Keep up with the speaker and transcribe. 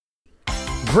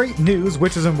great news,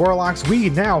 witches and warlocks, we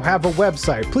now have a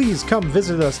website. Please come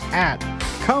visit us at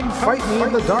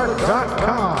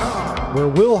comefightmeinthedark.com, where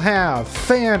we'll have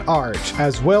fan art,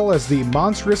 as well as the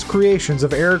monstrous creations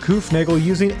of Eric Hoofnagel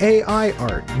using AI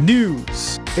art,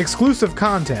 news, exclusive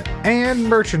content, and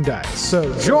merchandise.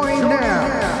 So join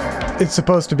now! It's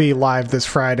supposed to be live this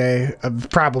Friday. I'm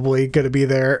probably going to be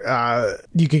there.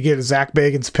 You could get a Zach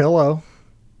Bagans pillow.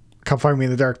 Come find me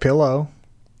in the dark pillow.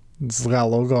 It's got a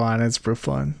logo on it. It's pretty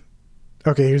fun.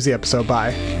 Okay, here's the episode.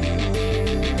 Bye.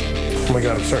 Oh my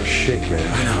God, I'm starting to shake, man.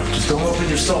 I know. Just don't open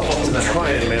yourself up to them. I'm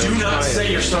trying, man. Do not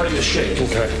say you're starting to shake.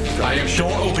 Okay.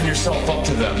 Don't open yourself up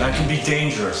to them. That can be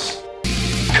dangerous.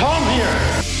 Come here!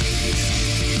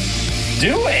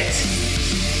 Do it!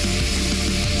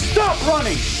 Stop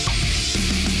running!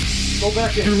 Go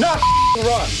back in. Do not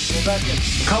run! Go back in.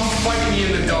 Come fight me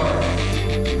in the dark.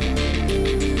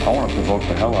 I want to provoke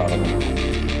the hell out of him.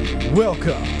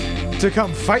 Welcome to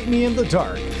Come Fight Me in the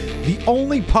Dark, the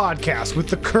only podcast with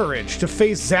the courage to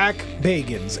face Zach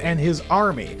Bagans and his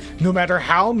army, no matter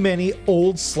how many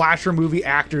old slasher movie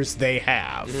actors they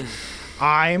have.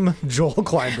 I'm Joel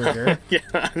Kleinberger. Yeah,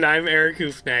 and I'm Eric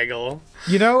Hoofnagel.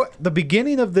 You know, the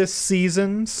beginning of this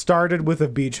season started with a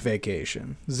beach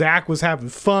vacation. Zach was having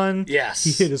fun. Yes.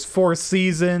 He hit his fourth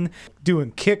season,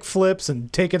 doing kick flips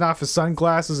and taking off his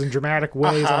sunglasses in dramatic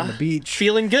ways on the beach.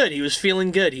 Feeling good. He was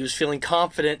feeling good. He was feeling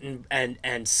confident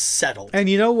and settled. And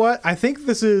you know what? I think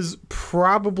this is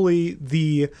probably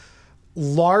the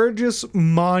largest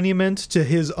monument to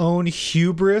his own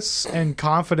hubris and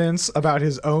confidence about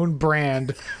his own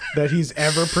brand that he's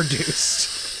ever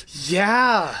produced.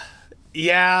 Yeah.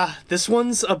 This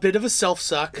one's a bit of a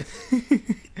self-suck.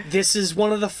 This is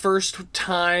one of the first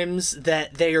times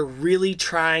that they are really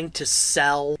trying to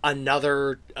sell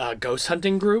another ghost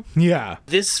hunting group. Yeah.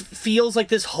 This feels like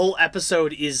this whole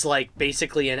episode is like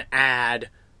basically an ad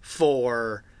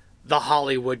for the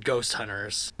Hollywood Ghost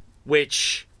Hunters,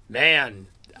 which, man,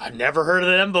 I've never heard of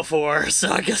them before,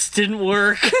 so I guess it didn't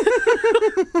work.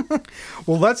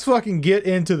 Well, let's fucking get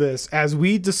into this as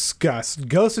we discussed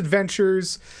Ghost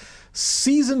Adventures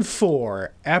Season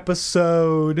 4,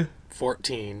 Episode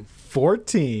 14.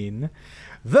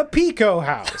 The Pico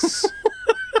House.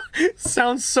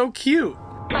 Sounds so cute.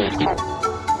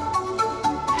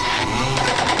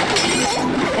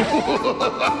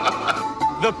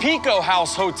 The Pico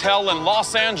House Hotel in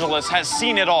Los Angeles has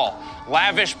seen it all.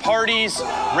 Lavish parties,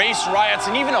 race riots,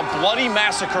 and even a bloody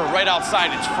massacre right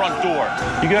outside its front door.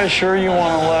 You guys sure you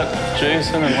want to let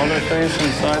Jason and Leatherface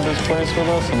inside this place with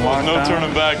us and lock No down?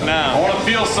 turning back now. I want to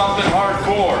feel something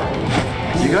hardcore.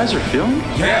 You guys are feeling?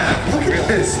 Yeah, look at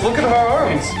this. Look at our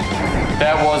arms.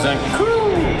 That wasn't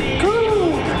cool.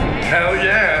 Hell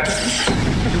yeah.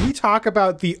 Can we talk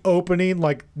about the opening,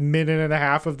 like, minute and a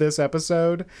half of this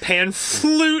episode?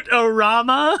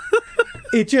 Pan-flute-orama.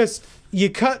 It just, you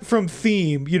cut from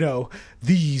theme, you know,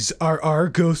 these are our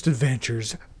ghost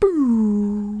adventures.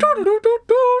 Boo.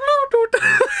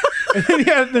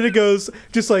 And then it goes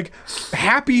just like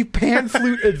happy pan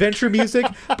flute adventure music,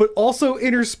 but also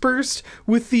interspersed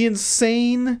with the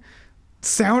insane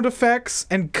sound effects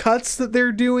and cuts that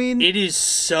they're doing. It is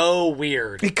so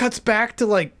weird. It cuts back to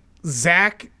like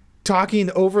Zach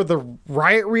talking over the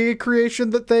riot recreation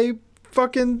that they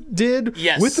fucking did.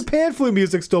 Yes. With the pan flute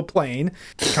music still playing,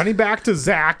 cutting back to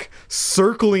Zach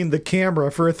circling the camera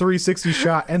for a 360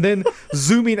 shot, and then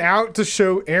zooming out to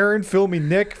show Aaron filming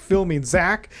Nick, filming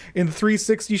Zach in the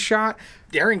 360 shot.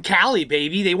 They're in Cali,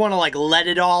 baby. They want to like let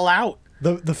it all out.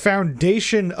 The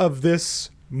foundation of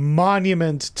this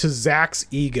monument to Zach's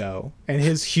ego and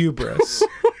his hubris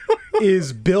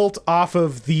is built off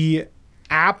of the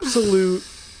absolute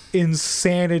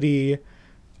insanity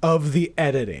of the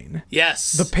editing.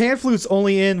 Yes. The pan flute's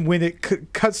only in when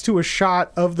it cuts to a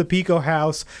shot of the Pico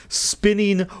house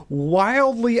spinning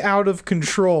wildly out of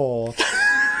control.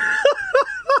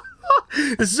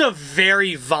 This is a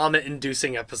very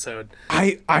vomit-inducing episode.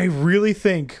 I really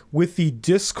think with the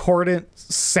discordant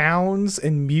sounds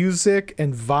and music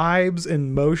and vibes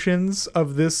and motions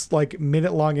of this like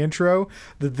minute-long intro,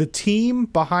 the team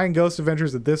behind Ghost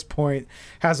Adventures at this point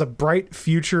has a bright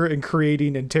future in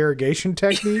creating interrogation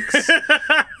techniques.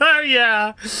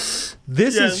 Yeah.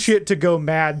 This Yes. is shit to go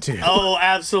mad to. Oh,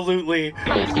 absolutely.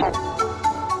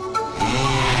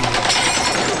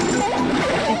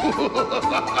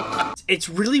 It's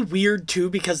really weird too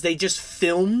because they just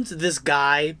filmed this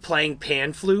guy playing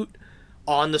pan flute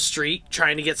on the street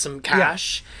trying to get some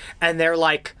cash, and they're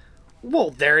like, well,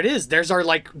 there it is. There's our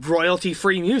like royalty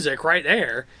free music right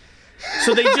there.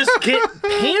 So they just get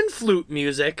pan flute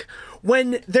music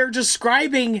when they're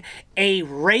describing a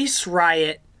race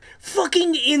riot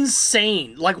fucking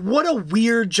insane. Like, what a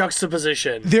weird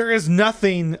juxtaposition. There is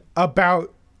nothing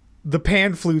about the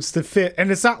pan flutes that fit,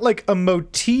 and it's not like a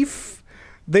motif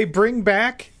they bring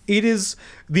back. It is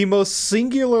the most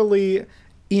singularly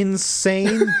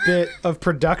insane bit of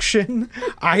production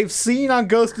I've seen on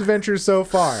Ghost Adventures so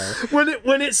far.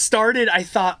 When it started, I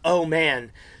thought, oh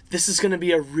man, this is going to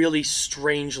be a really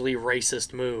strangely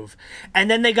racist move. And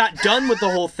then they got done with the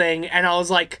whole thing, and I was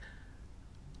like,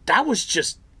 that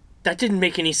didn't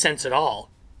make any sense at all.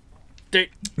 It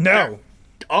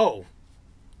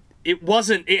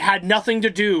had nothing to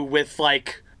do with,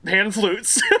 like, pan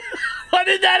flutes. What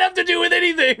did that have to do with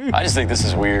anything? I just think this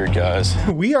is weird, guys.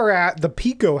 We are at the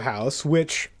Pico House,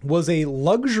 which was a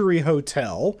luxury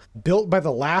hotel built by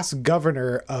the last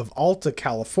governor of Alta,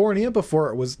 California,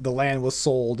 before the land was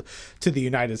sold to the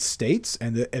United States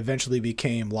and it eventually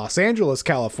became Los Angeles,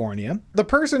 California. The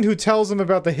person who tells them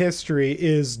about the history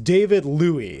is David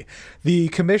Louis, the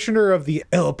commissioner of the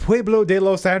El Pueblo de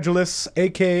Los Angeles,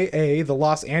 aka the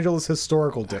Los Angeles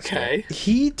Historical District. Okay.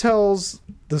 He tells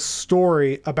the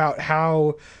story about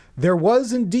how there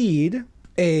was indeed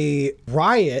a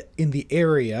riot in the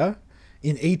area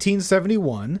in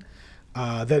 1871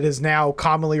 that is now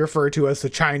commonly referred to as the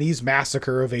Chinese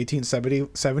Massacre of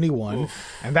 1871.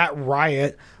 And that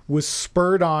riot was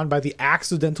spurred on by the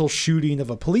accidental shooting of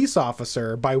a police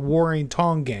officer by warring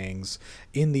Tong gangs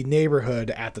in the neighborhood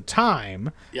at the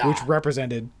time, which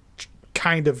represented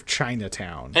kind of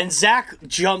Chinatown. And Zach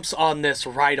jumps on this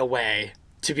right away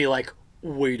to be like,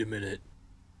 wait a minute.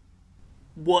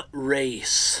 What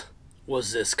race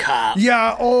was this cop?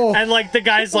 Yeah, oh. And like the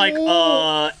guy's like,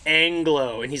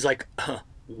 Anglo, and he's like,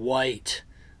 white.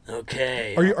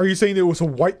 Okay. Are you saying it was a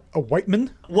white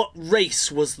man? What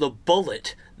race was the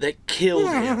bullet that killed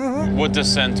him? What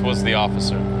descent was the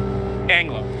officer?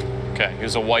 Anglo. Okay, he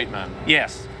was a white man.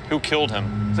 Yes. Who killed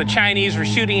him? The Chinese were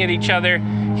shooting at each other.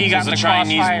 He got It was in a the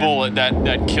Chinese crossfire. bullet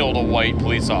that killed a white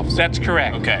police officer. That's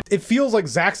correct. Okay. It feels like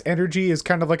Zach's energy is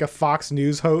kind of like a Fox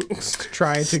News host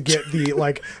trying to get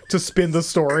to spin the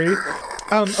story.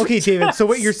 Okay, David, so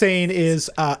what you're saying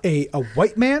is a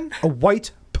white man, a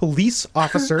white police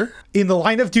officer in the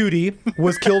line of duty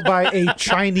was killed by a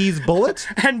Chinese bullet.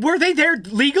 And were they there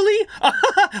legally?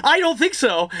 I don't think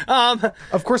so.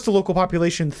 Of course, the local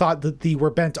population thought that they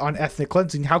were bent on ethnic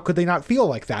cleansing. How could they not feel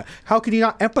like that? How could you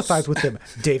not empathize with them,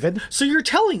 David? So you're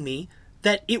telling me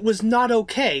that it was not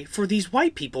okay for these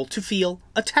white people to feel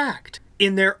attacked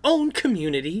in their own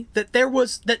community that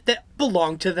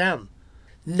belonged to them.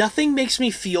 Nothing makes me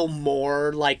feel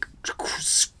more like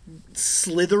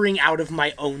slithering out of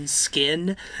my own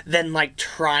skin than like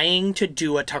trying to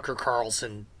do a Tucker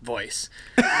Carlson voice.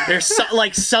 There's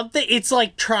something, it's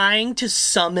like trying to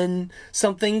summon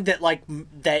something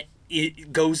that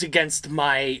it goes against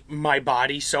my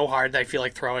body so hard that I feel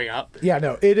like throwing up. Yeah,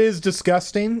 no, it is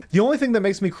disgusting. The only thing that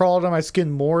makes me crawl out of my skin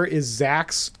more is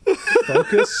Zach's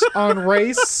focus on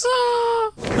race.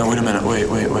 No, wait a minute. Wait.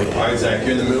 All right, Zach,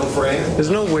 you're in the middle frame. There's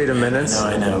no wait a minute. No,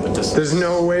 I know, but this. There's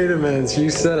no wait a minute. You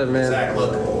said it, man. Zach,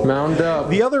 look. Mound up.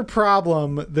 The other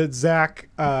problem that Zach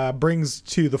brings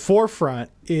to the forefront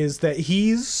is that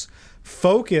he's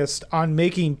focused on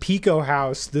making Pico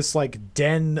House this like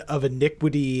den of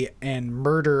iniquity and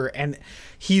murder, and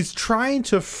he's trying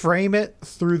to frame it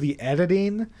through the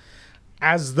editing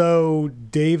as though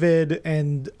David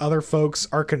and other folks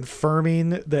are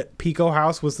confirming that Pico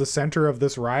House was the center of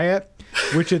this riot,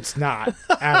 which it's not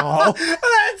at all. That's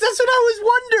what I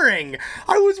was wondering.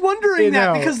 I was wondering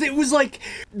that because it was like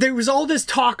there was all this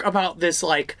talk about this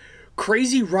like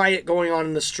crazy riot going on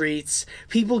in the streets,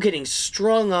 people getting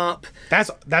strung up.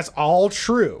 That's all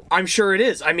true. I'm sure it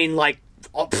is. I mean, like,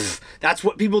 that's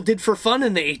what people did for fun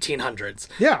in the 1800s.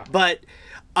 Yeah. But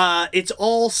it's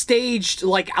all staged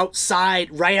like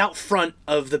outside, right out front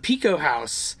of the Pico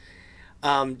House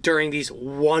during these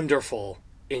wonderful,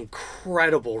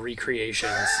 incredible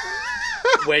recreations.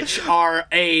 Which are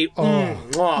a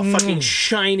fucking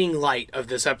shining light of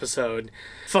this episode.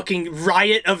 Fucking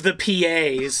riot of the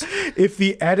PAs. If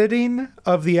the editing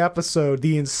of the episode,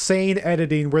 the insane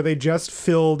editing where they just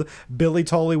filled Billy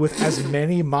Tully with as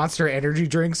many Monster Energy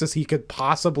drinks as he could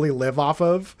possibly live off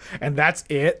of, and that's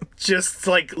it. Just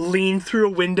like leaned through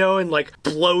a window and like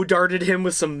blow darted him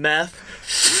with some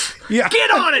meth. Yeah.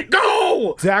 Get on it,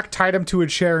 go! Zach tied him to a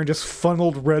chair and just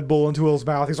funneled Red Bull into his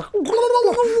mouth. He's like,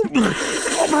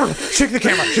 shake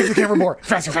the camera more.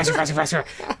 Faster.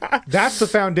 That's the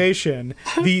foundation.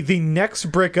 The next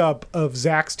brick up of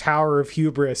Zach's Tower of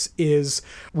Hubris is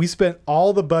we spent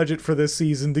all the budget for this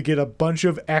season to get a bunch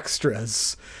of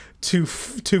extras to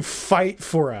fight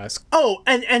for us. Oh,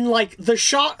 and like the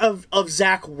shot of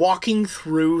Zach walking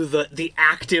through the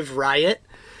active riot,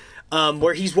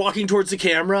 where he's walking towards the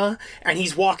camera and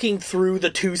he's walking through the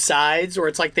two sides, or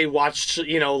it's like they watched,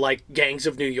 like Gangs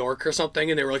of New York or something,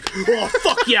 and they were like, oh,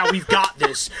 fuck yeah, we've got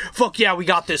this. Fuck yeah, we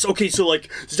got this. Okay, so like,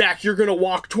 Zach, you're gonna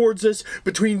walk towards us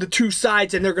between the two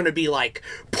sides, and they're gonna be like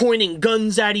pointing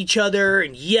guns at each other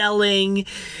and yelling.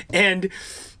 And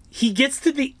he gets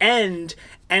to the end,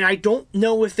 and I don't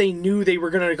know if they knew they were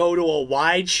gonna go to a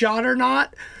wide shot or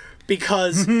not,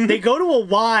 because they go to a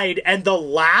wide, and the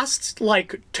last,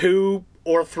 like, 2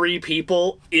 or 3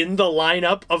 people in the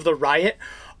lineup of the riot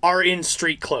are in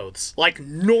street clothes. Like,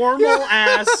 normal,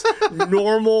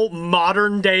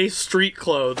 modern-day street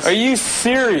clothes. Are you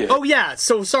serious? Oh, yeah.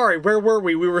 So, sorry, where were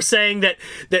we? We were saying that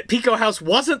Pico House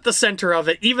wasn't the center of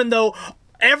it, even though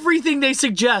everything they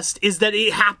suggest is that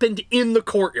it happened in the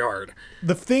courtyard.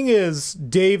 The thing is,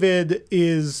 David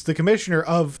is the commissioner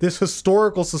of this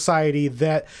historical society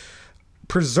that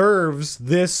preserves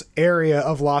this area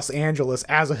of Los Angeles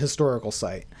as a historical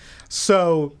site.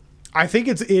 So I think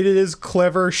it is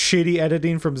clever, shitty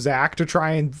editing from Zach to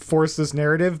try and force this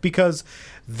narrative, because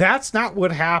that's not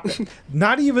what happened.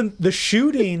 Not even the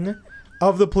shooting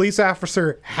of the police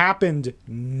officer happened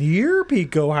near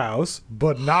Pico House,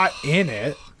 but not in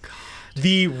it.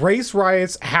 The race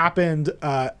riots happened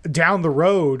down the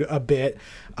road a bit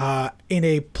in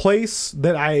a place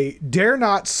that I dare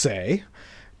not say,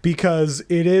 because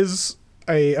it is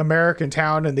a American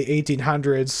town in the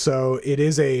 1800s, so it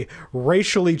is a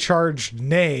racially charged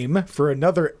name for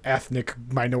another ethnic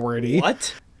minority.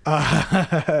 What?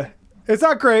 It's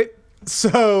not great.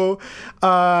 So,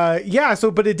 but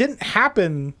it didn't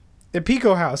happen at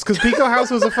Pico House, because Pico House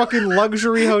was a fucking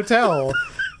luxury hotel.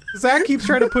 Zach keeps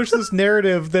trying to push this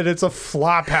narrative that it's a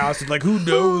flop house and like who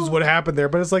knows what happened there,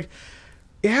 but it's like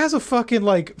it has a fucking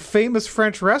like famous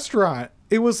French restaurant.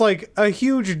 It was like a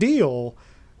huge deal.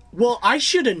 Well, I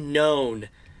should have known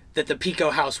that the Pico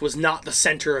House was not the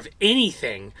center of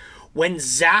anything when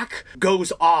Zach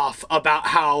goes off about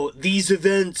how these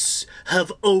events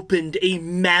have opened a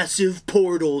massive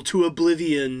portal to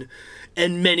oblivion,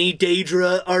 and many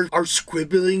Daedra are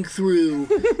squibbling through,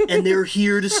 and they're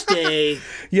here to stay.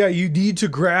 Yeah, you need to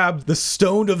grab the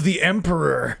Stone of the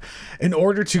Emperor in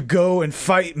order to go and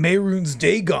fight Mehrunes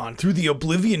Dagon through the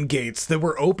Oblivion Gates that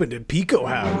were opened at Pico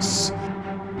House.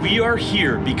 We are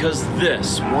here because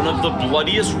this, one of the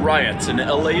bloodiest riots in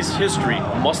LA's history,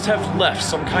 must have left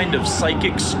some kind of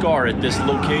psychic scar at this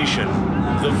location.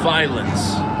 The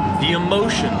violence, the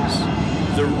emotions,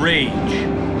 the rage,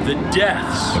 the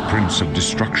deaths. The Prince of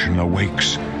Destruction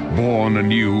awakes, born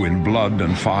anew in blood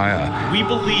and fire. We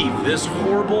believe this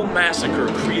horrible massacre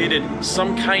created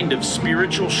some kind of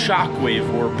spiritual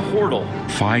shockwave or portal.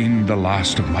 Find the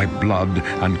last of my blood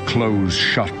and close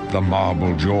shut the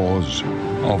marble jaws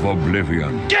of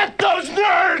oblivion. Get those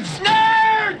nerds!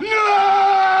 Nerds!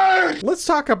 Nerds! Let's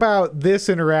talk about this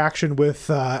interaction with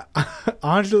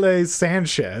Angeles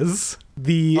Sanchez,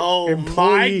 the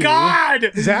employee. My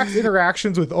God! Zach's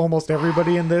interactions with almost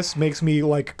everybody in this makes me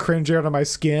like cringe out of my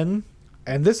skin,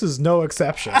 and this is no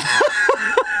exception.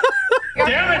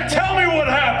 Damn it, tell me what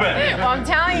happened! Well, I'm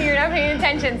telling you, you're not paying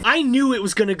attention. I knew it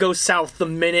was going to go south the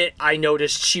minute I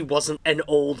noticed she wasn't an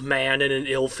old man in an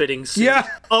ill-fitting suit. Yeah.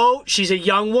 Oh, she's a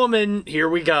young woman. Here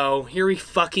we go. Here we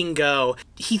fucking go.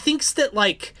 He thinks that,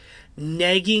 like,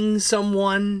 negging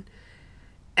someone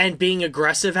and being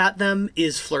aggressive at them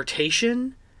is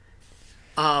flirtation.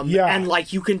 And,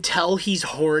 like, you can tell he's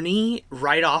horny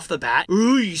right off the bat.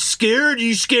 Ooh, you scared?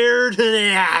 You scared?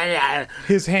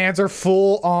 His hands are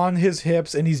full on his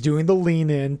hips, and he's doing the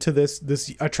lean in to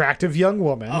this attractive young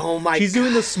woman. Oh my She's God.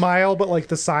 doing the smile, but like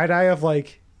the side eye of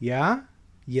like, yeah,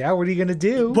 what are you gonna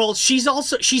do? Well, she's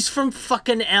from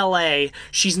fucking LA.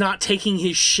 She's not taking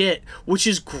his shit, which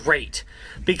is great.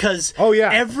 Because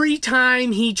every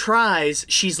time he tries,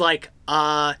 she's like,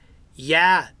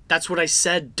 yeah, that's what I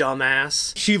said,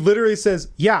 dumbass. She literally says,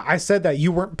 yeah, I said that.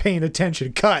 You weren't paying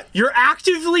attention. Cut. You're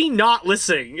actively not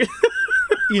listening.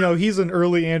 You know, he's an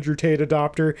early Andrew Tate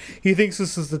adopter. He thinks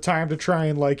this is the time to try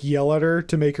and like yell at her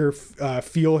to make her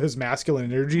feel his masculine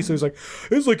energy. So he's like,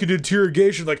 it's like an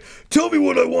interrogation. Like, tell me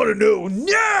what I want to know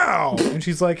now. And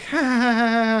she's like,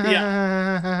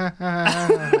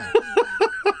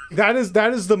 That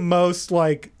is the most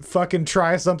like fucking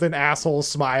try something asshole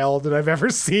smile that I've ever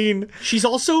seen. She's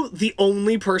also the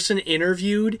only person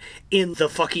interviewed in the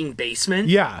fucking basement.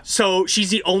 Yeah. So she's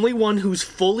the only one who's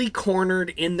fully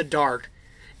cornered in the dark.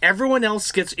 Everyone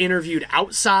else gets interviewed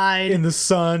outside. In the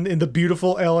sun, in the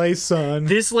beautiful LA sun.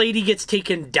 This lady gets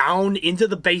taken down into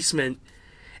the basement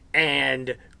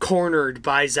and cornered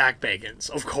by Zach Bagans,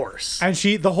 of course. And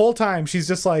the whole time she's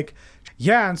just like,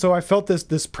 yeah, and so I felt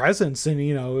this presence, and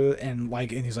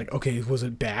and he's like, okay, was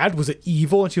it bad? Was it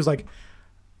evil? And she was like,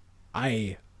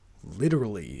 I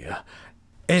literally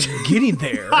am getting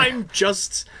there.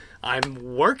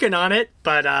 I'm working on it,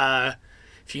 but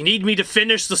if you need me to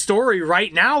finish the story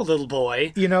right now, little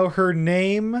boy. Her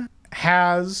name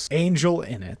has Angel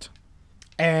in it,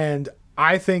 and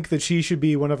I think that she should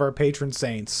be one of our patron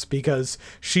saints because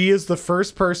she is the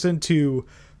first person to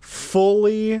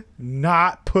fully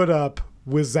not put up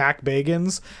with Zach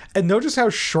Bagans. And notice how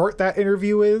short that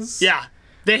interview is. Yeah.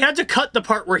 They had to cut the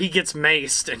part where he gets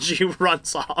maced and she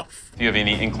runs off. Do you have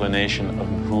any inclination of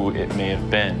who it may have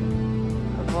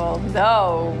been? Well,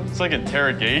 no. It's like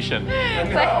interrogation.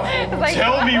 It's like,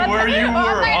 tell me where you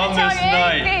were on this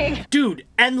night. Dude,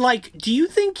 and do you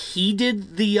think he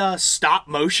did the stop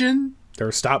motion? There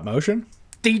was stop motion?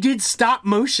 They did stop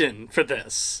motion for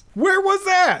this. Where was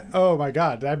that? Oh my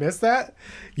God, did I miss that?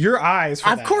 Your eyes for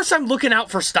Of that. course I'm looking out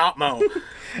for stop mo.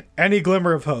 Any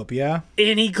glimmer of hope, yeah?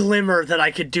 Any glimmer that I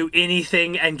could do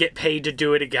anything and get paid to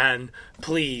do it again.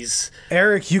 Please.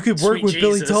 Eric, you could work Sweet with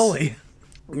Billy Jesus. Tully.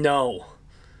 No.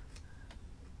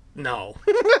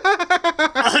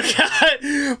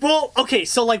 Okay. Well, okay,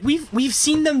 so we've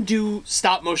seen them do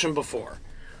stop motion before.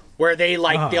 Where they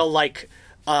they'll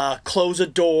close a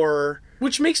door,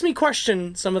 which makes me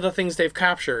question some of the things they've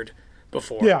captured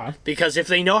before. Yeah. Because if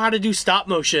they know how to do stop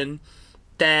motion,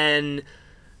 then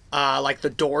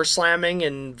the door slamming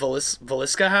in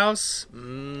Villisca House, I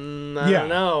don't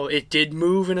know. It did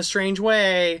move in a strange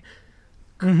way.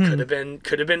 Could have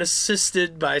been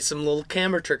assisted by some little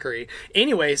camera trickery.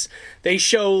 Anyways, they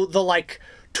show the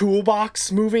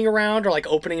toolbox moving around or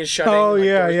opening and shutting. Oh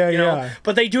yeah.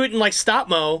 But they do it in stop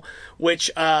mo,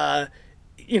 which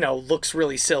looks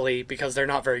really silly because they're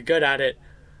not very good at it.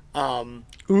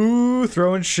 Ooh,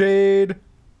 throwing shade.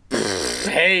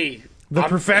 Hey, the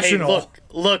professional. Hey,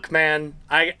 look, man.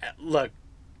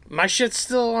 My shit's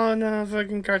still on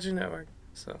fucking Cartoon Network.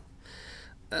 So.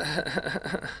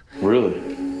 Really?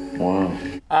 Wow.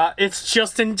 It's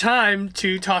just in time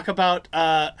to talk about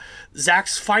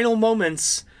Zach's final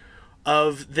moments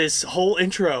of this whole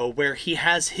intro where he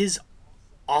has his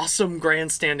awesome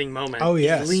grandstanding moment. Oh,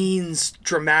 yes. He leans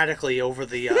dramatically over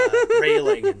the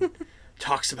railing and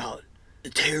talks about the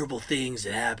terrible things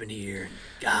that happen here.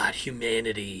 God,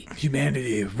 humanity.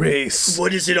 Humanity, race.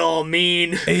 What does it all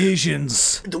mean?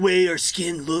 Asians. The way our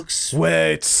skin looks.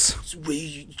 Wait. The way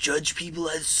you judge people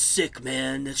as sick,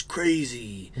 man. That's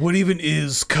crazy. What even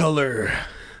is color?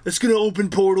 That's gonna open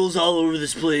portals all over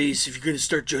this place if you're gonna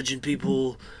start judging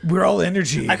people. We're all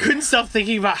energy. I couldn't stop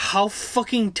thinking about how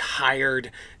fucking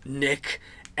tired Nick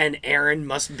and Aaron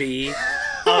must be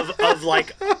of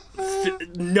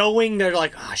knowing they're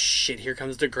oh shit, here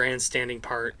comes the grandstanding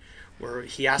part where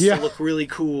he has to look really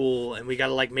cool and we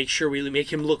gotta make sure we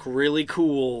make him look really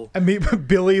cool. I mean,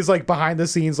 Billy's behind the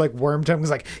scenes Worm Tongue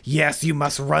is yes, you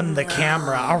must run the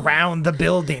camera around the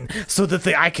building so that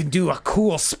I can do a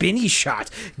cool spinny shot.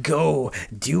 Go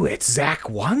do it. Zach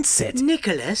wants it.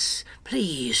 Nicholas,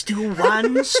 please do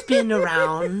one spin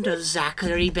around of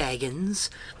Zachary Baggins.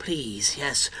 Please,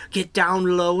 yes. Get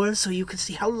down lower so you can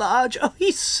see how large. Oh,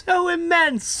 he's so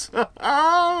immense.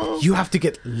 Oh. You have to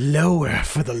get lower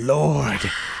for the Lord.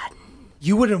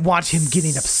 You wouldn't want him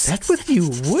getting upset with you,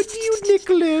 would you,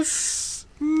 Nicholas?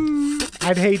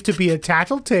 I'd hate to be a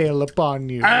tattletale upon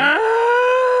you.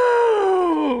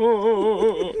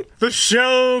 Oh, the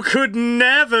show could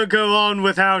never go on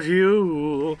without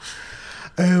you.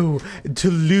 Oh, to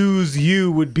lose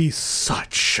you would be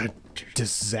such a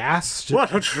disaster.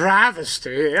 What a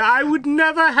travesty. I would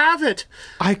never have it.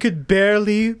 I could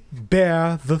barely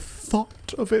bear the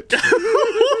thought of it.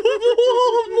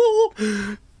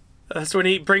 That's when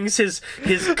he brings his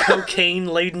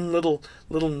cocaine-laden little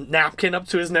napkin up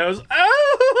to his nose.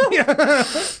 Oh! Yeah.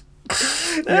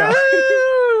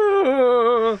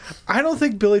 I don't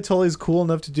think Billy Tully's cool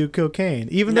enough to do cocaine,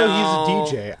 even though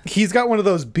he's a DJ. He's got one of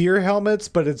those beer helmets,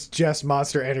 but it's just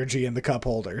Monster Energy in the cup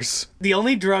holders. The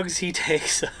only drugs he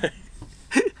takes are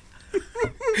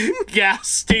gas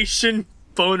station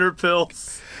boner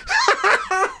pills.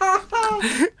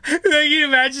 Can you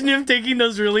imagine him taking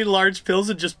those really large pills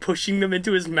and just pushing them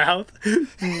into his mouth?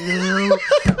 No.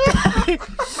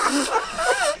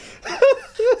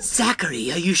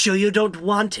 Zachary, are you sure you don't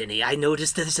want any? I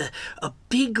noticed there's a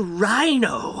big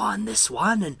rhino on this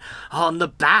one, and on the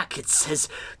back it says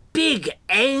big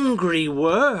angry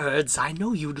words. I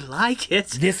know you'd like it.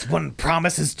 This one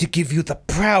promises to give you the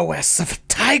prowess of a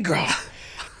tiger.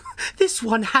 This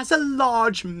one has a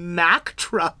large Mack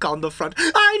truck on the front.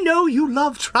 I know you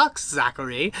love trucks,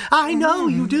 Zachary. I know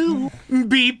you do.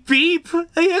 Beep, beep.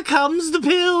 Here comes the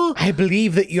pill. I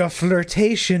believe that your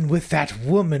flirtation with that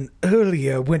woman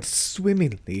earlier went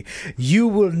swimmingly. You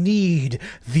will need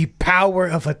the power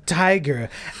of a tiger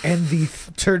and the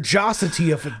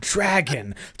turgosity of a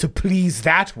dragon to please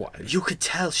that one. You could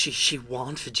tell she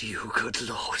wanted you, good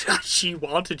lord. She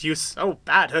wanted you so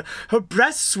bad. Her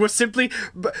breasts were simply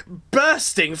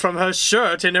bursting from her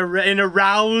shirt in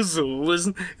arousal.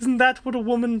 Isn't that what a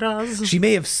woman does? She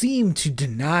may have seemed to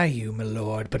deny you, my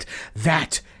lord, but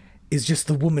that is just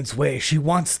the woman's way. She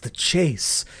wants the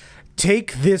chase.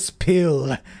 Take this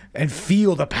pill and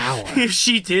feel the power. If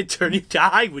she did turn you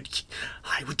down, I would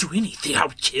do anything. I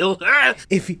would kill her.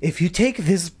 If you take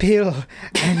this pill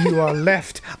and you are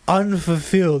left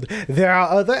unfulfilled, there are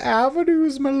other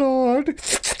avenues, my lord.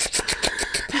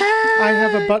 I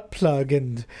have a butt plug,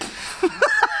 and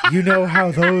you know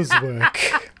how those work.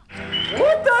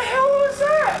 What the hell was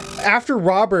that? After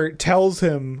Robert tells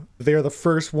him they're the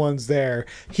first ones there,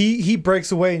 he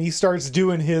breaks away and he starts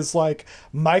doing his like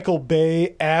Michael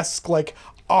Bay-esque like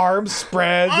arm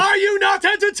spread. Are you not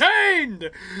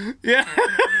entertained? Yeah.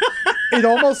 It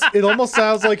almost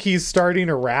sounds like he's starting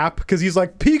a rap because he's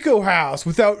like, Pico House,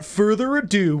 without further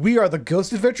ado, we are the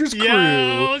Ghost Adventures crew.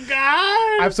 Yo,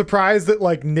 God. I'm surprised that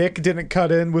like Nick didn't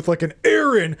cut in with like an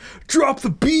Aaron, drop the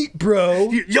beat,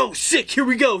 bro. Yo, sick, here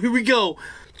we go.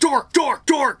 Dark death.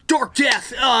 Dark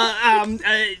death.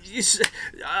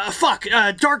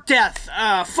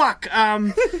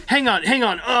 Hang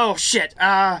on. Oh, shit.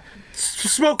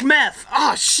 Smoke meth.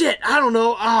 Oh, shit. I don't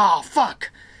know. Oh,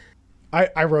 fuck.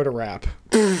 I wrote a rap.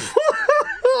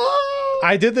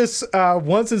 I did this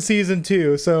once in season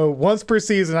 2, so once per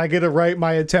season I get to write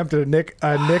my attempt at a Nick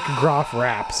Groff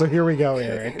rap. So here we go,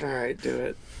 Eric. All right, do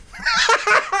it.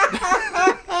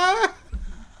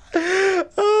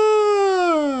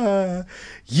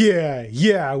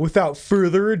 Yeah, without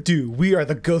further ado, we are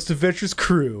the Ghost Adventures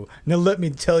crew. Now let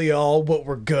me tell you all what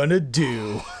we're gonna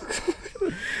do.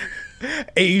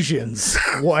 Asians,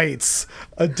 whites,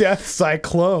 a death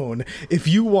cyclone. If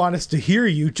you want us to hear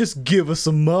you, just give us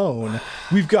a moan.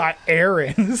 We've got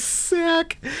Aaron,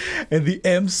 Zach, and the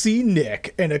MC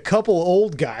Nick, and a couple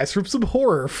old guys from some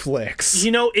horror flicks.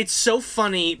 You know, it's so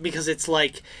funny because it's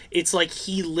like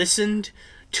he listened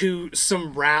to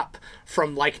some rap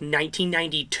from like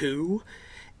 1992,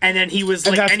 and then he was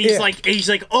like, and he's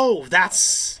like, oh,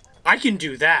 I can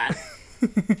do that.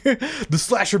 The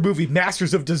slasher movie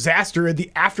Masters of Disaster and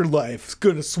the Afterlife is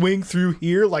gonna swing through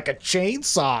here like a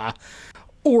chainsaw.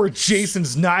 Or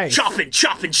Jason's knife. Chopping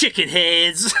chicken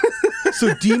heads.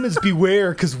 So demons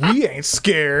beware, cause we ain't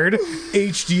scared.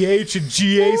 HDH and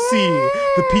GAC.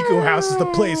 The Pico House is the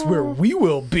place where we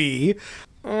will be.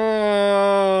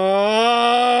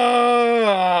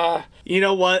 You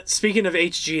know what? Speaking of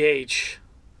HGH,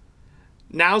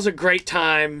 now's a great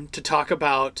time to talk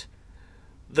about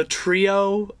the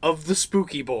trio of the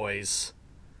Spooky Boys,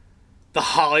 the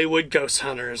Hollywood Ghost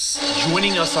Hunters.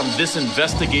 Joining us on this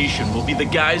investigation will be the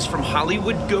guys from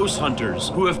Hollywood Ghost Hunters,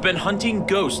 who have been hunting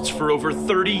ghosts for over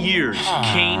 30 years.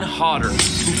 Kane Hodder,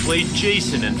 who played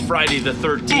Jason in Friday the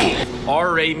 13th.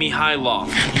 R.A. Mihailov,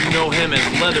 you know him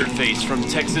as Leatherface from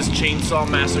Texas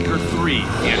Chainsaw Massacre 3.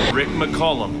 And Rick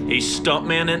McCollum, a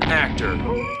stuntman and actor.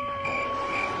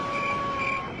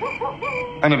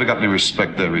 I never got any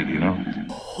respect there, really, you know?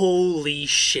 Holy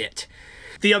shit.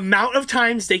 The amount of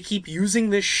times they keep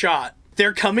using this shot.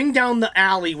 They're coming down the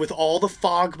alley with all the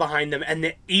fog behind them,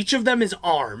 and each of them is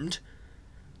armed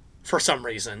for some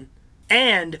reason.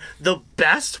 And the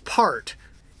best part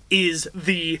is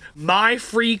the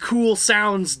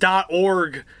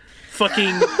myfreecoolsounds.org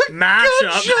fucking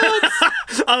mashup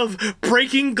of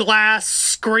breaking glass,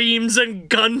 screams, and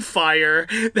gunfire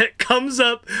that comes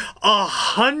up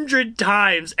 100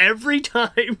 times every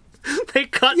time they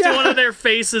cut to one of their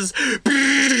faces.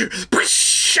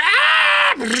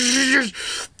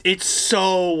 It's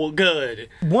so good.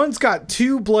 One's got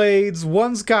 2 blades,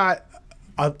 one's got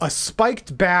a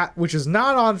spiked bat, which is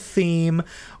not on theme.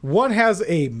 One has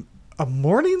a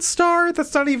morning star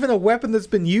that's not even a weapon that's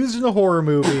been used in a horror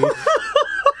movie.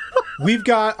 We've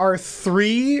got our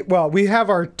 2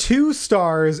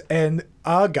 stars and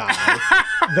a guy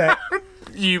that...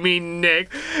 You mean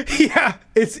Nick? Yeah,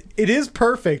 it is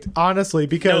perfect, honestly,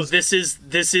 because... No, this is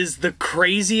the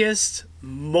craziest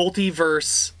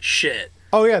multiverse shit.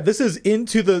 Oh yeah, this is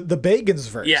into the Bagans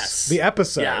verse. Yes. The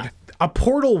episode. Yeah. A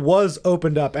portal was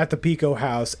opened up at the Pico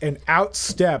House and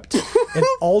outstepped an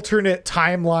alternate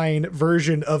timeline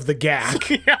version of the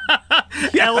Gak.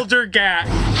 Elder Gak.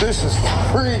 This is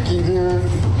freaky, dude.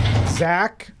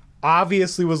 Zach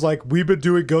obviously was like, we've been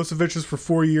doing Ghost Adventures for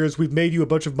 4 years. We've made you a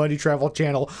bunch of money travel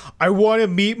channel. I want to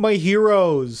meet my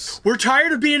heroes. We're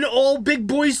tired of being all big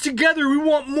boys together. We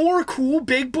want more cool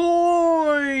big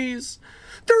boys.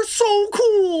 They're so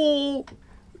cool.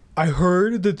 I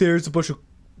heard that there's a bunch of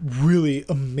really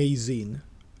amazing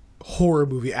horror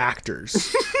movie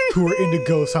actors who are into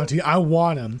ghost hunting. I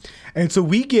want them. And so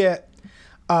we get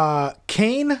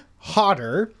Kane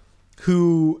Hodder,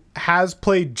 who has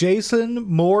played Jason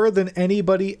more than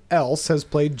anybody else has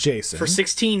played Jason. For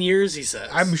 16 years, he says.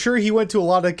 I'm sure he went to a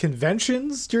lot of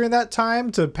conventions during that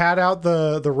time to pad out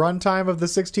the runtime of the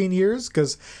 16 years,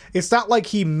 because it's not like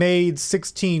he made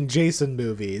 16 Jason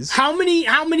movies. How many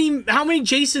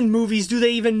Jason movies do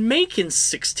they even make in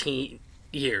 16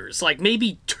 years? Like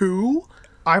maybe 2?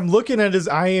 I'm looking at his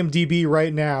IMDb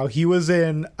right now. He was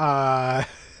in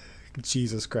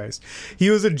Jesus Christ. He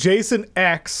was in Jason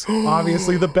X,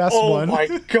 obviously the best one. Oh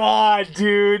my god,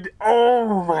 dude.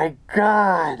 Oh my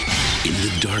god. In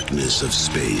the darkness of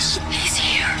space, he's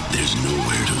here. There's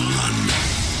nowhere to run.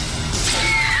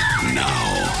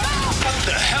 Now, What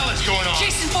the hell is going on?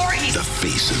 Jason Voorhees. The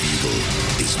face of evil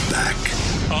is back.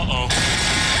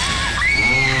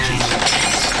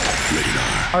 Rated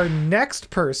R. Our next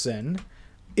person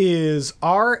is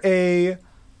R.A.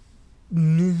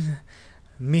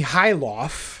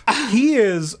 Mihailov. He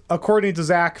is, according to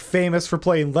Zach, famous for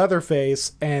playing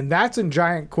Leatherface, and that's in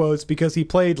giant quotes because he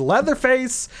played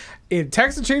Leatherface in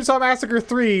Texas Chainsaw Massacre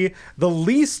 3, the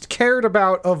least cared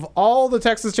about of all the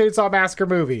Texas Chainsaw Massacre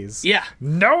movies. Yeah.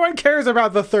 No one cares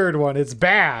about the third one. It's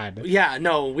bad. Yeah,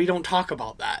 no, we don't talk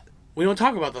about that. We don't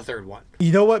talk about the third one.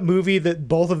 You know what movie that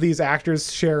both of these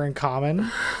actors share in common?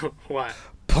 What?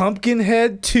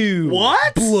 Pumpkinhead 2.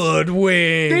 What?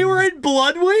 Bloodwing. They were in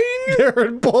Bloodwing?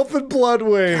 They're both in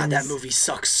Bloodwing. God, that movie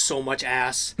sucks so much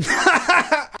ass.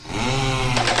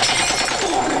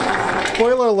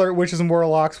 Spoiler alert, Witches and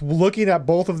Warlocks, looking at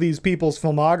both of these people's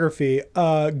filmography,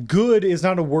 good is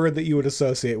not a word that you would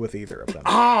associate with either of them.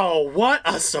 Oh, what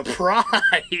a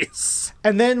surprise.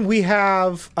 And then we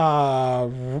have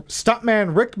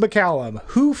stuntman Rick McCallum.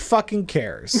 Who fucking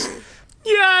cares?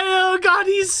 Yeah, oh God,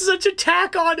 he's such a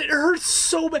tack on. It hurts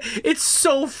so bad. It's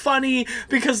so funny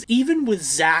because even with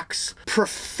Zach's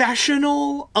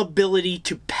professional ability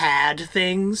to pad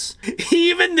things,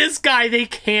 even this guy, they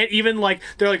can't even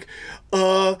they're like,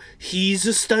 he's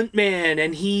a stuntman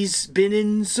and he's been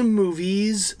in some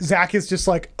movies. Zach is just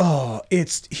like,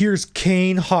 here's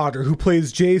Kane Hodder who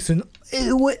plays Jason.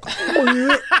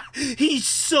 He's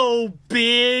so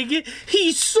big.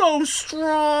 He's so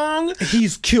strong.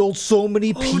 He's killed so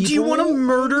many people. Do you want to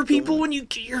murder people when you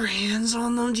get your hands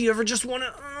on them? Do you ever just want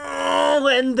to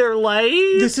end their life?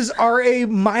 This is R.A.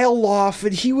 Mihailov,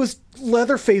 and he was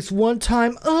Leatherface one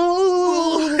time.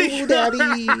 Oh,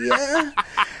 daddy. Yeah.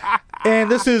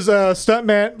 And this is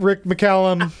stuntman Rick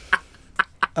McCallum.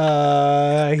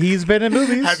 He's been in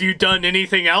movies. Have you done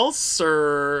anything else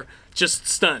or just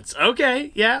stunts?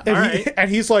 Okay, yeah, all right.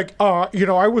 And he's like, I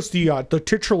was the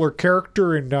titular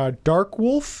character in Dark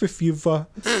Wolf, if you've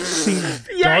seen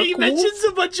Yeah, Dark he Wolf. mentions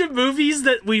a bunch of movies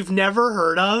that we've never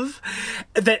heard of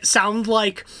that sound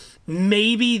like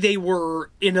maybe they were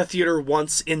in a theater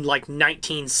once in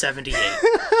 1978.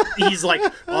 He's like,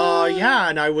 yeah,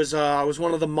 and I was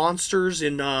one of the monsters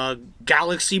in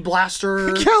Galaxy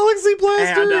Blaster. Galaxy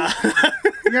Blaster.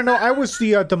 And, I was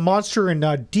the monster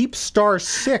in Deep Star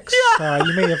 6. Yeah.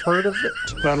 You may have heard of it.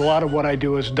 But a lot of what I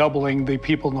do is doubling the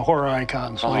people in the horror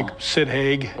icons, like Sid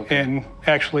Haig and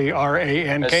actually R.A.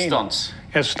 and Kane. As stunts.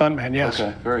 As stuntman, yes.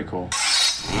 Okay, very cool.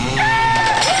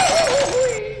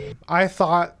 I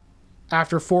thought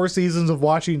after 4 seasons of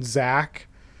watching Zach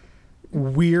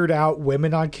weird out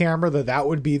women on camera that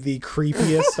would be the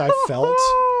creepiest I felt.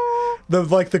 The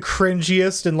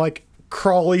cringiest and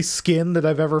crawly skin that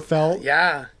I've ever felt.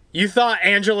 Yeah. You thought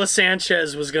Angela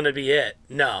Sanchez was going to be it.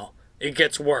 No. It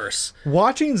gets worse.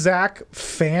 Watching Zach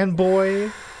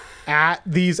fanboy at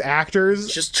these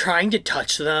actors. Just trying to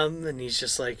touch them, and he's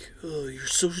just like, oh, you're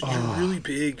really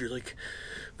big. You're like,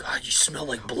 God, you smell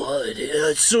like blood.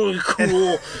 It's so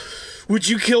cool. Would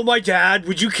you kill my dad?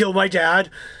 Would you kill my dad?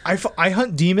 I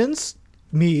hunt demons.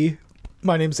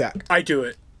 My name's Zach. I do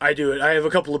it. I have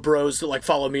a couple of bros that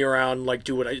follow me around,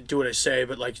 do what I say,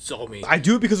 but it's all me. I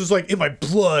do it because it's in my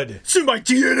blood. It's in my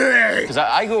DNA. Because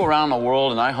I go around the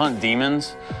world and I hunt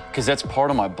demons because that's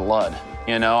part of my blood.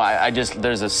 I just,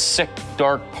 there's a sick,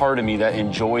 dark part of me that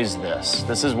enjoys this.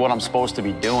 This is what I'm supposed to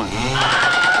be doing.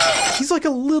 He's like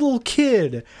a little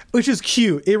kid, which is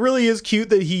cute. It really is cute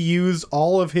that he used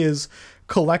all of his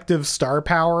collective star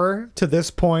power to this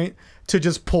point to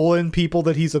just pull in people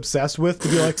that he's obsessed with to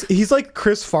be like, he's like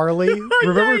Chris Farley.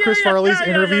 Remember Chris Farley's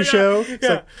interview show? It's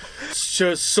like,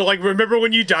 so like, remember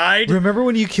when you died? remember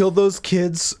when you killed those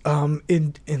kids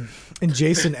in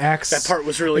Jason X? That part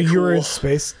was really cool. You were in cool.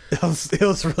 space. It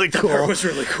was really cool. That part was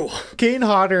really cool. Kane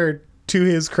Hodder, to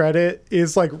his credit,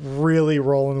 is like really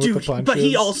rolling with the punches. But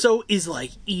he also is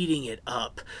like eating it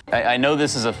up. I know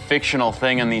this is a fictional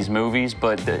thing in these movies,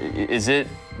 but is it?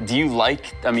 Do you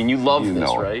like? I mean, you love this,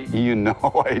 right? You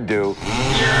know I do.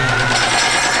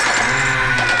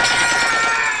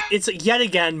 It's yet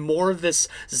again more of this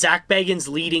Zach Bagans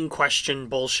leading question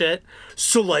bullshit.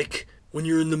 So like, when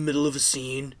you're in the middle of a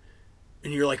scene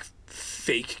and you're like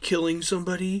fake killing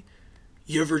somebody,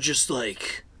 you ever just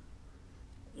like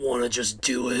want to just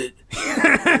do it? You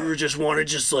ever just want to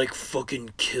just like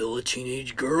fucking kill a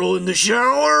teenage girl in the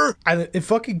shower? And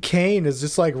fucking Kane is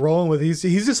just like rolling with he's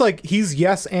just like he's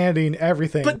yes-anding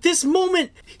everything. But this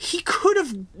moment, he could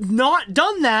have not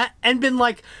done that and been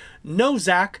like, no,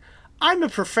 Zach, I'm a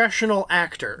professional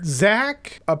actor.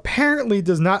 Zach apparently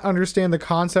does not understand the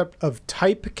concept of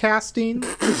typecasting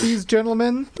with these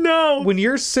gentlemen. No. When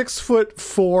you're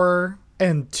 6'4"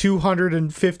 and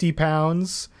 250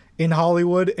 pounds in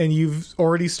Hollywood and you've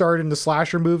already starred in the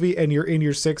slasher movie and you're in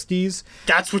your 60s,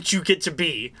 that's what you get to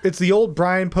be. It's the old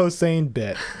Brian Posehn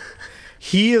bit.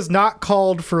 He is not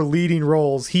called for leading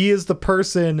roles. He is the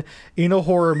person in a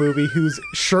horror movie who's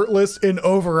shirtless in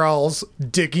overalls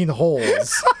digging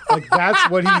holes. Like, that's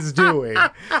what he's doing.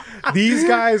 These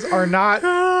guys are not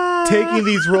taking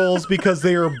these roles because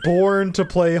they are born to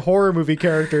play horror movie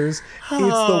characters.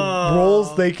 It's the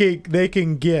roles they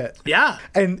can get. Yeah.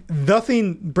 And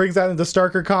nothing brings that into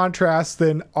starker contrast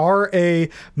than R.A.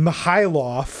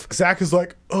 Mikhailov. Zach is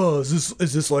like, oh, is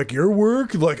this like your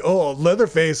work? Like, oh,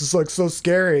 Leatherface is like so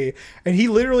scary. And he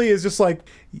literally is just like,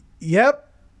 yep.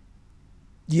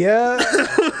 Yeah.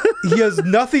 He has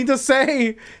nothing to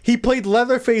say. He played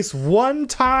Leatherface one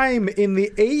time in the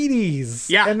 80s.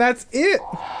 Yeah. And that's it.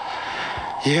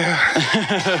 Yeah.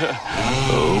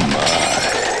 Oh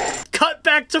my. Cut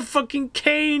back to fucking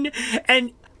Kane.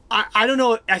 And I don't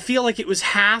know. I feel like it was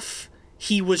half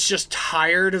he was just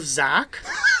tired of Zach.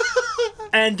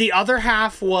 And the other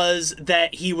half was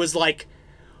that he was like,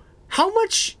 how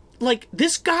much, like,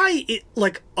 this guy,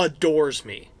 like, adores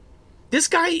me. This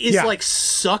guy is, like,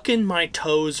 sucking my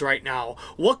toes right now.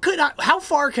 How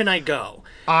far can I go?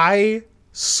 I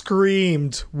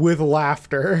screamed with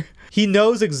laughter. He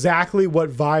knows exactly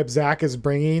what vibe Zach is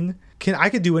bringing. I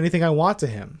could do anything I want to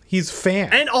him. He's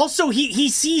fan. And also, he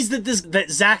sees that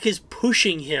Zach is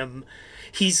pushing him.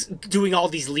 He's doing all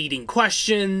these leading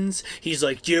questions. He's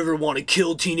like, do you ever want to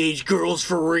kill teenage girls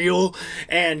for real?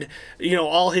 And, you know,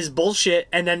 all his bullshit.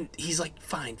 And then he's like,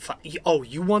 fine. Oh,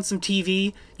 you want some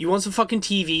TV? You want some fucking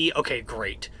TV? Okay,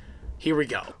 great. Here we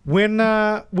go.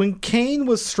 When Kane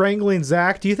was strangling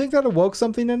Zach, do you think that awoke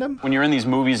something in him? When you're in these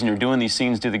movies and you're doing these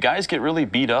scenes, do the guys get really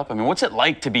beat up? I mean, what's it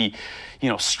like to be,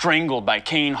 strangled by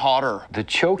Kane Hodder? The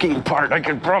choking part I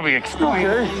could probably explain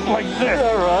like this.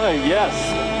 All right, yes.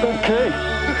 Okay.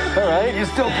 All right, you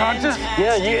still conscious?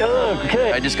 Yeah,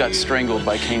 okay. I just got strangled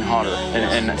by Kane Hodder,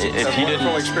 and if he didn't,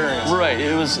 experience. Right,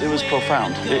 it was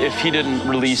profound. If he didn't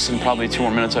release in probably 2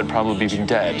 more minutes, I'd probably be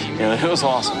dead. It was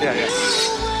awesome. Yeah.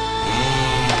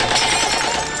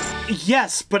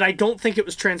 Yes, but I don't think it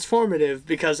was transformative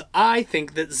because I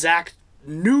think that Zach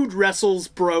nude wrestles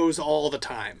bros all the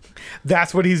time.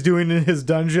 That's what he's doing in his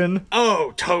dungeon?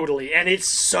 Oh, totally. And it's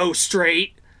so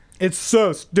straight. It's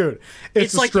so, dude.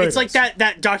 It's like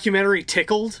that documentary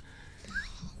Tickled.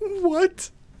 What?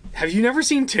 Have you never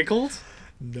seen Tickled?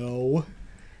 No.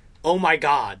 Oh my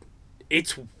god.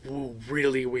 It's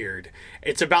really weird.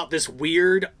 It's about this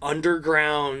weird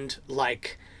underground,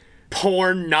 like,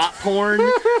 porn, not porn,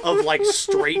 of like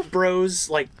straight bros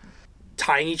like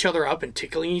tying each other up and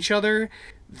tickling each other.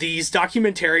 These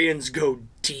documentarians go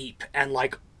deep and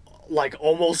like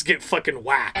almost get fucking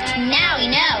whacked. Now we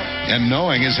know. And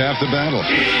knowing is half the battle.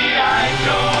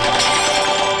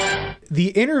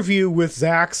 The interview with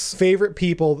Zach's favorite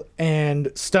people and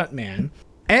stuntman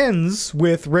ends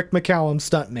with Rick McCallum,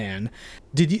 stuntman.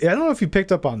 I don't know if you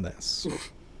picked up on this,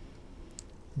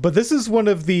 but this is one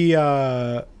of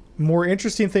the more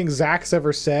interesting things Zach's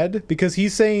ever said, because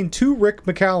he's saying to Rick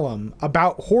McCallum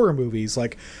about horror movies,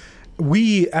 like,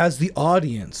 we as the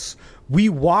audience, we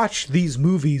watch these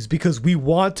movies because we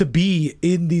want to be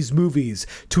in these movies,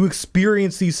 to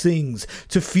experience these things,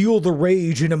 to feel the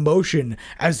rage and emotion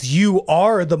as you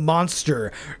are the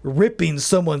monster ripping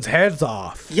someone's heads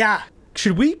off. Yeah.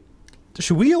 Should we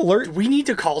alert? Do we need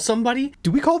to call somebody? Do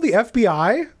we call the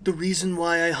FBI? The reason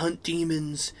why I hunt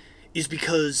demons is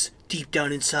because deep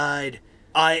down inside,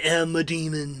 I am a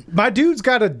demon. My dude's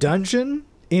got a dungeon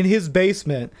in his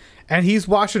basement, and he's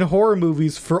watching horror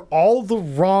movies for all the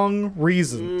wrong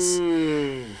reasons.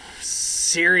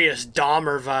 Serious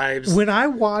Dahmer vibes. When I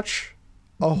watch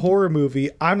a horror movie,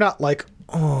 I'm not like,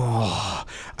 oh,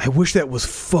 I wish that was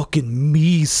fucking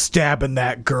me stabbing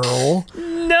that girl.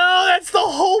 No, that's the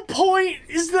whole point,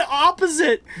 is the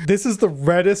opposite. This is the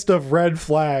reddest of red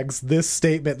flags, this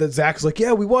statement that Zach's like,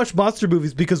 yeah, we watch monster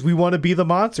movies because we want to be the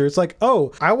monster. It's like,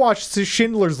 oh, I watched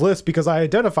Schindler's List because I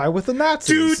identify with the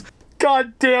Nazis. Dude,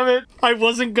 god damn it. I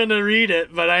wasn't gonna read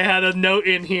it, but I had a note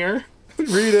in here.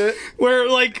 Read it. Where,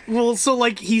 like, well, so,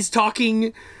 like, he's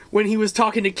talking... When he was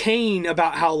talking to Kane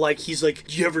about how, like, he's like,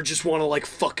 do you ever just want to, like,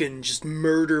 fucking just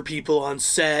murder people on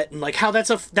set? And, like, how that's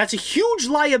a huge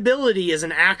liability as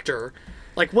an actor.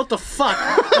 Like, what the fuck?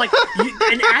 Like,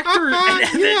 an actor,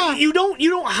 you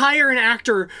don't hire an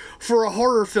actor for a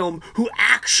horror film who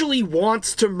actually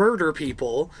wants to murder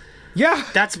people. Yeah.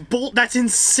 That's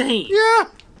insane. Yeah.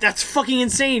 That's fucking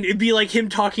insane. It'd be like him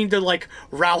talking to, like,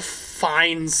 Ralph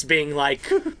Fiennes being like...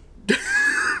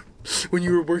 When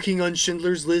you were working on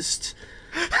Schindler's List,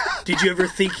 did you ever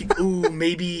think, ooh,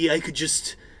 maybe I could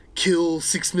just kill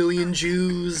 6 million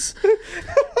Jews?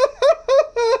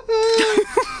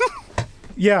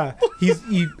 Yeah, he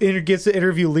gets to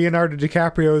interview Leonardo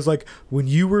DiCaprio. Is like, when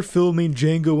you were filming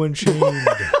Django Unchained,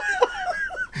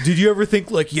 did you ever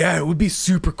think, like, yeah, it would be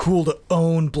super cool to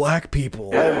own black people?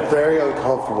 I'm very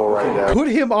uncomfortable right now. Put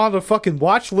him on the fucking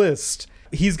watch list.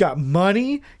 He's got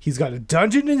money. He's got a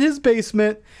dungeon in his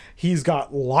basement. He's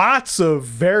got lots of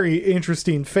very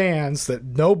interesting fans that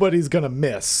nobody's gonna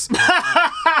miss.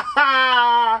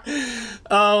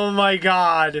 Oh my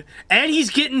god. And he's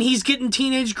getting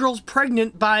teenage girls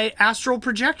pregnant by astral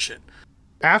projection.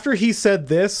 After he said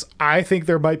this, I think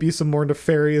there might be some more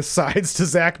nefarious sides to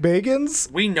Zach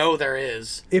Bagans. We know there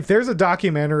is. If there's a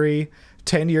documentary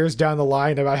 10 years down the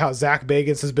line about how Zach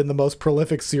Bagans has been the most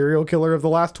prolific serial killer of the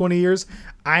last 20 years,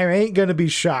 I ain't gonna be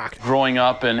shocked. Growing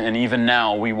up and even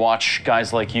now, we watch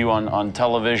guys like you on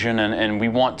television and we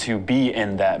want to be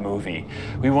in that movie.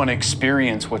 We want to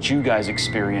experience what you guys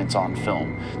experience on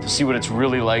film, to see what it's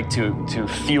really like to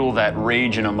feel that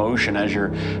rage and emotion as you're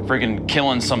friggin'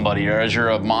 killing somebody or as you're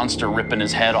a monster ripping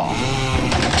his head off.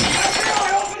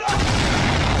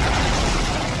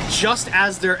 Just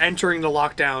as they're entering the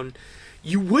lockdown,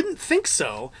 you wouldn't think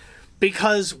so,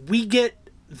 because we get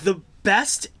the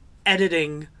best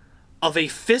editing of a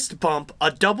fist bump,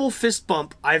 a double fist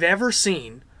bump I've ever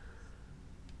seen.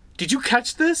 Did you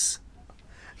catch this?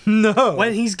 No.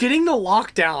 When he's getting the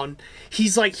lockdown,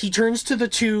 he's like, he turns to the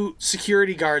two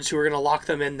security guards who are gonna lock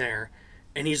them in there.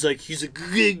 And he's like,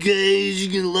 good guys,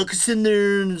 you're gonna lock us in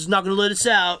there and it's not gonna let us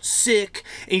out. Sick.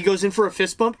 And he goes in for a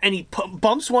fist bump and he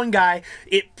bumps one guy.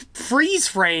 It freeze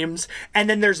frames and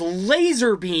then there's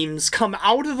laser beams come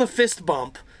out of the fist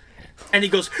bump. And he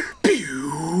goes,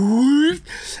 pew!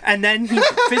 And then he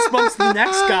fist bumps the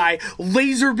next guy.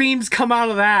 Laser beams come out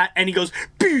of that and he goes,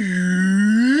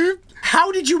 pew!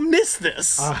 How did you miss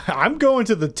this? I'm going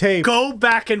to the tape. Go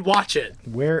back and watch it.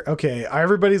 Okay,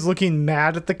 everybody's looking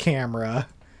mad at the camera.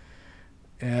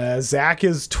 Zach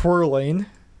is twirling.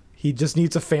 He just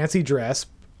needs a fancy dress.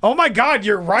 Oh my god,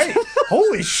 you're right.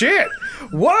 Holy shit.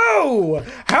 Whoa!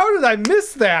 How did I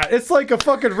miss that? It's like a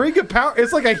fucking Ring of Power.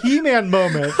 It's like a He-Man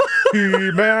moment.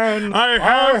 He-Man, I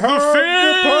have the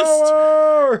fist!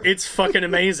 power! It's fucking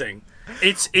amazing.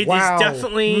 It Wow. is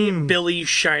definitely Billy's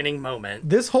shining moment.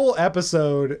 This whole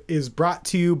episode is brought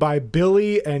to you by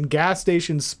Billy and gas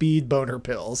station speed boner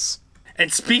pills.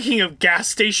 And speaking of gas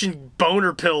station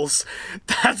boner pills,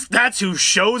 that's who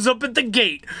shows up at the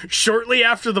gate shortly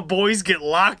after the boys get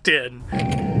locked in.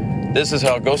 This is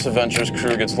how Ghost Adventures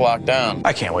crew gets locked down.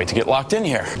 I can't wait to get locked in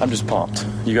here. I'm just pumped.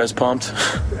 You guys pumped?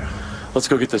 Let's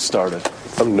go get this started.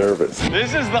 I'm nervous.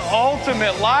 This is the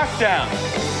ultimate lockdown.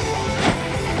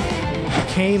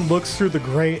 Kane looks through the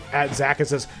grate at Zach and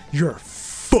says, "You're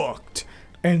fucked."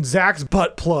 And Zach's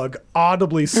butt plug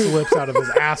audibly slips out of his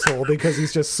asshole because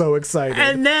he's just so excited.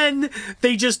 And then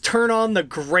they just turn on the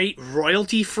great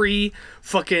royalty-free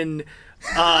fucking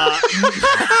high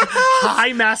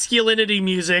masculinity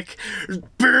music.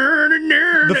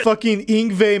 The fucking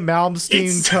Yngwie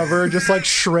Malmsteen cover just like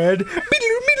shred.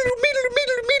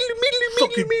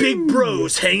 Fucking big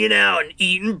bros hanging out and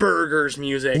eating burgers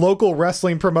music. Local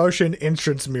wrestling promotion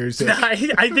entrance music. I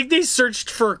think they searched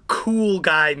for cool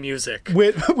guy music.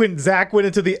 When Zach went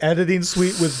into the editing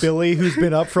suite with Billy, who's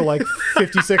been up for like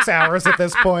 56 hours at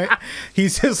this point,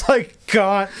 he's just like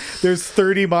gaunt. There's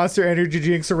 30 Monster Energy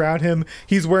drinks around him.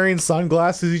 He's wearing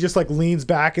sunglasses. He just like leans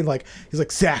back and like he's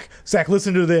like, Zach,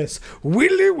 listen to this.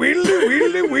 Wheelie, wheelie,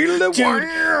 wheelie, wheelie. Dude,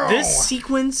 wow. this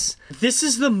sequence, this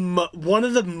is one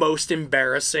of the most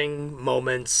embarrassing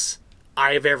moments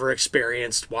I've ever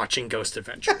experienced watching Ghost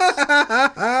Adventures.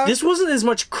 This wasn't as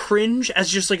much cringe as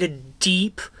just like a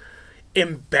deep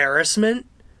embarrassment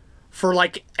for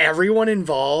like everyone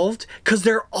involved, because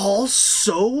they're all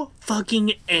so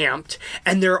fucking amped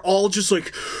and they're all just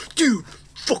like, dude,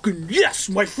 fucking yes,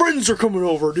 my friends are coming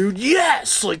over, dude,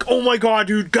 yes, like, oh my god,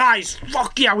 dude, guys,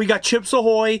 fuck yeah, we got Chips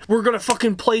Ahoy, we're gonna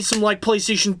fucking play some like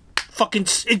PlayStation fucking,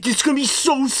 it's gonna be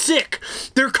so sick.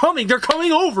 They're coming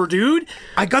over, dude.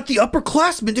 I got the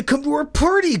upperclassmen to come to our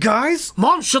party, guys.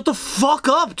 Mom, shut the fuck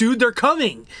up, dude. They're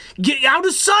coming. Get out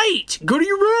of sight. Go to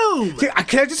your room.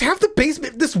 Can I just have the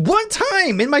basement this one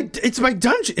time? It's my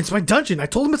dungeon. It's my dungeon. I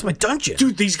told him it's my dungeon.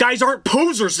 Dude, these guys aren't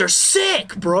posers. They're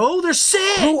sick, bro. They're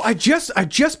sick. Bro, I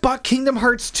just bought Kingdom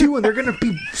Hearts 2 and they're gonna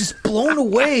be just blown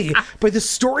away by the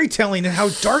storytelling and how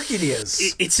dark it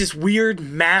is. It's this weird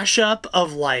mashup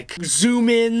of like zoom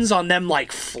ins on them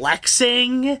like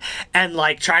flexing and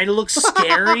like trying to look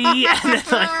scary and then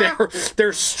like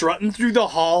they're strutting through the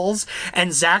halls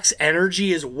and Zach's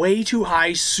energy is way too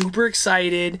high, super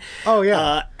excited. Oh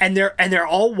yeah. And they're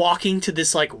all walking to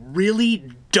this like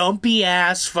really dumpy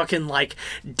ass fucking like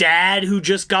dad who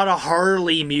just got a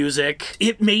Harley music.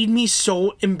 It made me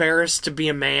so embarrassed to be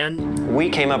a man. We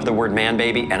came up with the word man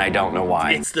baby and I don't know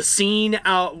why. It's the scene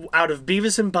out of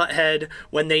Beavis and Butthead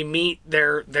when they meet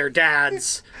their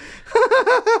dads.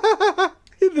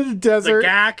 In the desert. The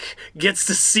Gak gets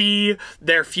to see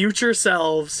their future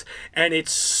selves and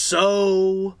it's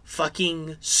so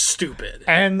fucking stupid.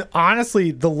 And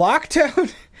honestly, the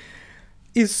lockdown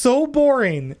is so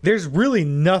boring. There's really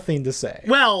nothing to say.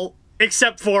 Well,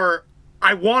 except for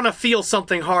I want to feel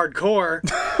something hardcore.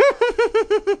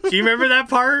 Do you remember that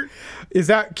part? Is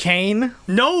that Kane?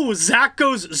 No, Zach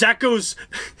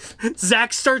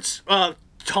starts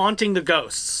taunting the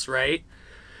ghosts, right?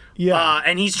 Yeah.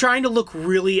 And he's trying to look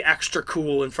really extra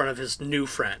cool in front of his new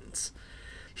friends.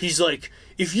 He's like,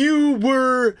 if you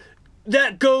were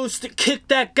that ghost that kicked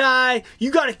that guy,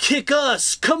 you gotta kick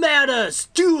us. Come at us.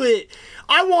 Do it.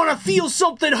 I want to feel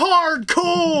something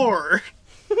hardcore.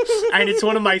 And it's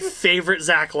one of my favorite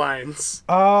Zach lines.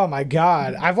 Oh my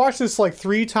god. I've watched this like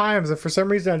 3 times and for some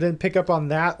reason I didn't pick up on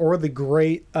that or the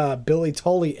great Billy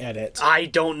Tully edit. I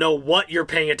don't know what you're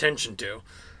paying attention to.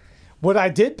 What I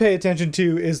did pay attention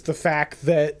to is the fact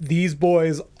that these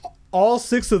boys, all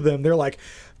 6 of them, they're like,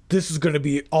 this is going to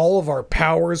be all of our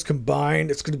powers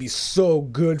combined. It's going to be so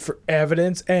good for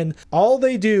evidence. And all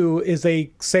they do is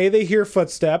they say they hear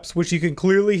footsteps, which you can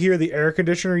clearly hear the air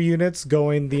conditioner units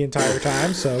going the entire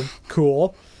time. So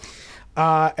cool.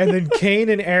 And then Kane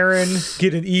and Aaron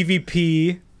get an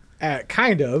EVP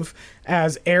kind of,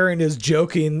 as Aaron is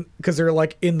joking because they're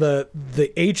like in the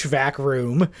HVAC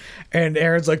room. And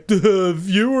Aaron's like, if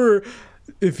you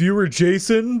were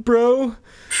Jason, bro,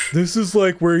 this is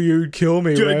like where you'd kill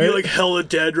me, dude, right? I'd be like hella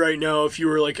dead right now if you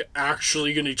were like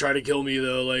actually gonna try to kill me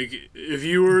though. Like if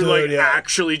you were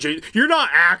actually Jason, you're not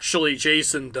actually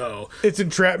Jason though. It's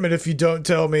entrapment if you don't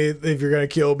tell me if you're gonna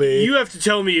kill me. You have to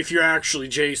tell me if you're actually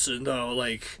Jason though.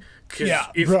 Like,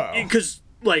 because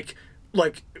like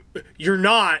you're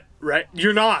not, right?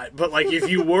 You're not, but like if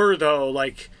you were though,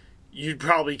 like you'd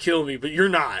probably kill me, but you're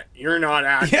not. You're not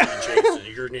actually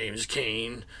Jason. Your name's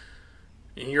Kane.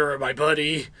 And you're my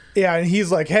buddy. Yeah, and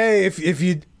he's like, hey, if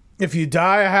you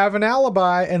die, I have an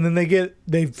alibi. And then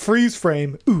they freeze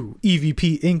frame. Ooh,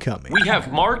 EVP incoming. We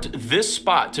have marked this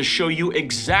spot to show you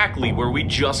exactly where we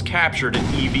just captured an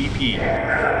EVP.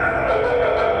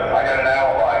 I got an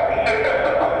alibi.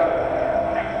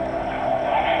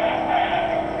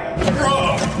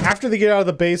 After they get out of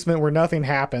the basement where nothing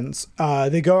happens,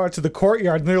 they go out to the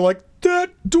courtyard and they're like,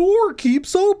 that door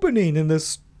keeps opening in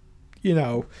this,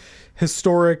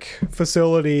 historic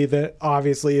facility that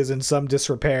obviously is in some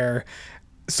disrepair.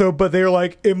 So, but they're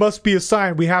like, it must be a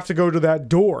sign. We have to go to that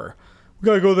door. We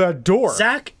gotta go to that door.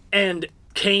 Zach and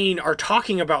Kane are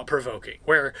talking about provoking,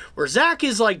 where Zach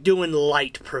is like doing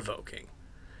light provoking.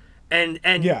 And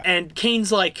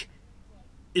Kane's like,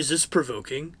 is this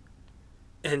provoking?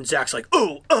 And Zach's like,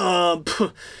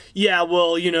 yeah,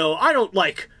 well, I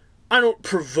don't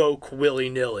provoke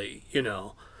willy-nilly,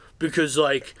 because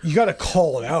like you gotta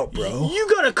call it out, bro. You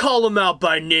gotta call them out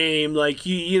by name, like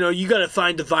you gotta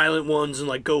find the violent ones and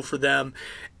like go for them.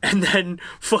 And then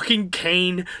fucking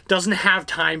Kane doesn't have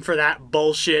time for that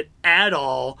bullshit at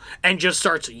all and just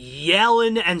starts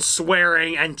yelling and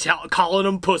swearing and calling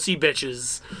them pussy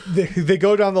bitches. They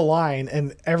go down the line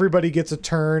and everybody gets a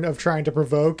turn of trying to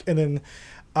provoke, and then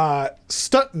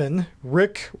Stuntman,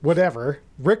 Rick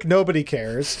Nobody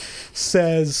Cares,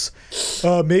 says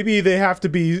maybe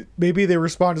they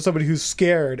respond to somebody who's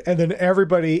scared, and then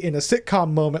everybody in a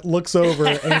sitcom moment looks over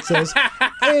and says,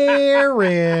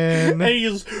 Aaron. And he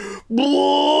goes,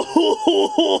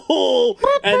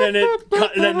 and then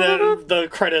the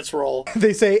credits roll.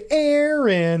 They say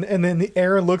Aaron, and then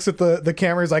Aaron looks at the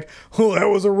camera. He's like, "Oh, that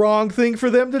was a wrong thing for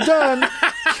them to done."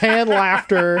 Canned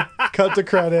laughter. Cut to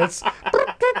credits.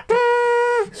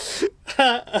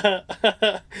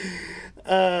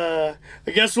 I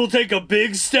guess we'll take a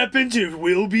big step into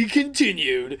will be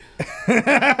continued.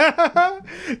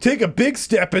 Take a big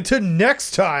step into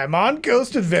next time on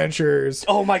Ghost Adventures.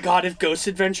 Oh my god, if Ghost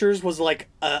Adventures was like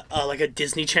a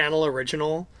Disney Channel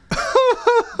original.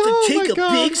 Take a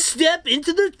big step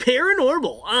into the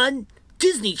paranormal on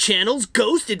Disney Channel's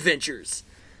Ghost Adventures.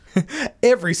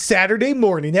 Every Saturday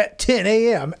morning at 10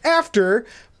 a.m. after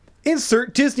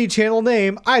insert Disney Channel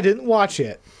name. I didn't watch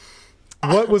it.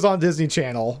 What was on Disney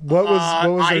Channel? What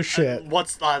was their shit?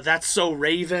 What's That's So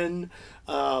Raven?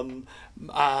 Yeah.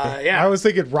 I was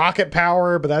thinking Rocket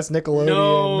Power, but that's Nickelodeon.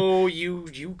 No,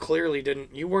 you clearly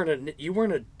didn't. You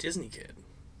weren't a Disney kid.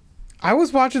 I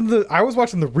was watching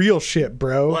the real shit,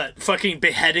 bro. What, fucking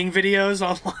beheading videos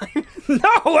online? No,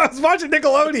 I was watching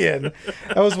Nickelodeon.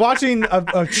 I was watching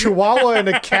a chihuahua and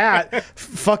a cat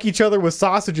fuck each other with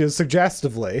sausages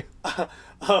suggestively.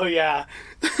 Oh, yeah.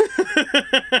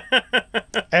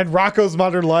 And Rocco's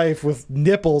Modern Life with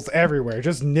nipples everywhere,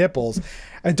 just nipples.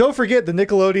 And don't forget, the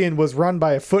Nickelodeon was run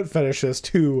by a foot fetishist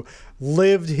who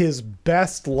lived his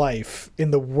best life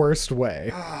in the worst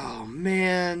way. Oh,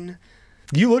 man.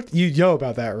 You know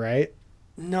about that, right?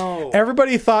 No.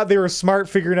 Everybody thought they were smart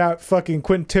figuring out fucking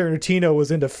Quentin Tarantino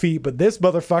was into feet, but this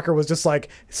motherfucker was just like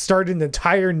started an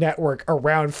entire network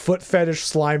around foot fetish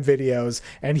slime videos,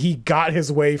 and he got his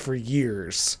way for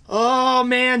years. Oh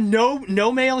man, no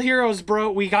male heroes, bro.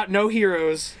 We got no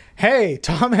heroes. Hey,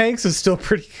 Tom Hanks is still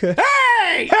pretty good.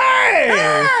 Hey!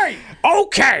 Hey!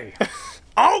 Okay!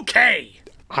 Okay!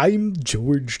 I'm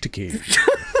George Takei.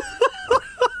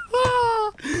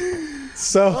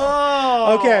 So,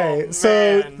 okay,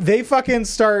 so they fucking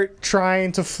start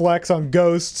trying to flex on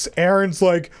ghosts. Aaron's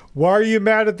like, why are you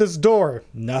mad at this door?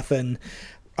 Nothing.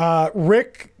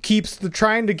 Rick keeps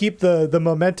trying to keep the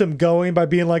momentum going by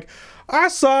being like, I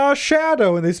saw a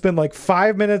shadow. And they spend like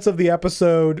 5 minutes of the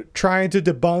episode trying to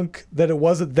debunk that it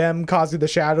wasn't them causing the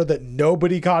shadow that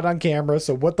nobody caught on camera.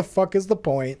 So what the fuck is the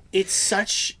point? It's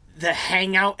such the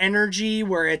hangout energy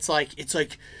where it's like,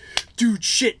 dude,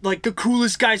 shit, like the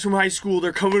coolest guys from high school,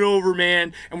 they're coming over,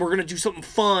 man, and we're gonna do something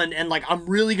fun, and like I'm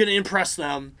really gonna impress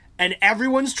them, and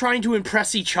everyone's trying to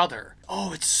impress each other.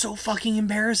 Oh, it's so fucking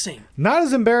embarrassing. Not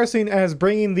as embarrassing as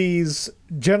bringing these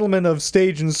gentlemen of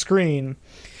stage and screen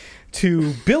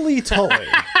to Billy Tully.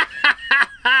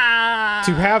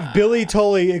 To have Billy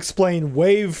Tully explain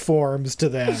waveforms to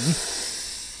them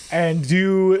and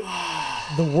do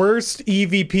the worst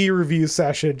EVP review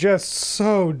session. Just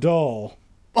so dull.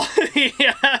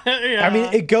 yeah. I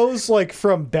mean, it goes like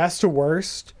from best to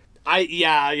worst.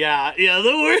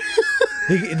 The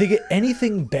worst. They get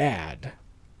anything bad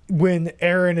when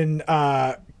Aaron and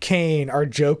Kane are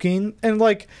joking, and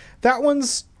like that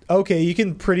one's okay. You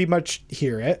can pretty much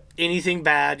hear it. Anything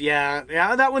bad, yeah.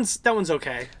 That one's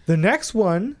okay. The next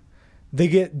one, they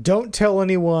get don't tell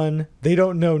anyone. They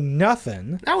don't know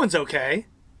nothing. That one's okay.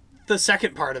 The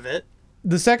second part of it.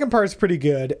 The second part's pretty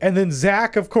good. And then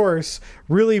Zach, of course,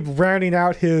 really rounding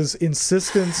out his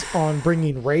insistence on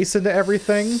bringing race into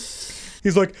everything.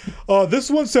 He's like,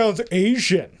 this one sounds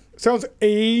Asian. Sounds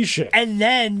Asian. And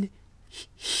then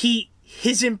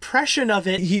his impression of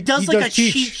it, he does like a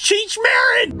Cheech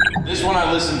Marin. This one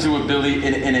I listened to with Billy,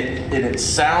 and it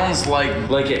sounds like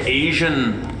an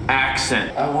Asian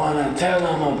accent. I want to tell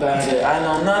them about it. I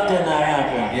know nothing that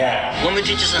happened. Yeah. Want me to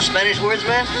teach you some Spanish words,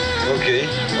 man? Okay.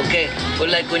 Okay. But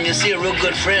like when you see a real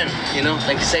good friend, you know,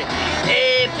 like you say,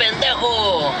 hey,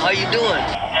 pendejo, how you doing?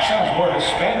 Sounds more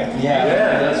Hispanic. Yeah,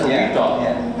 that's what we thought.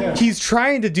 Yeah. He's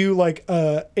trying to do like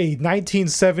a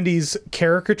 1970s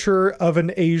caricature of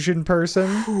an Asian person,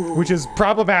 which is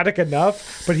problematic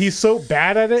enough, but he's so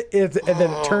bad at it, and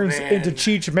then it turns into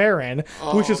Cheech Marin,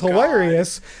 which is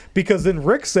hilarious because then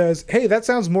Rick says, hey, that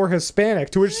sounds more Hispanic,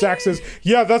 to which Zach says,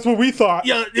 yeah, that's what we thought.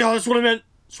 Yeah, that's what I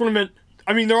meant.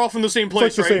 I mean, they're all from the same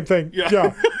place, it's like the same thing.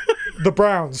 Yeah. The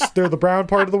Browns. They're the brown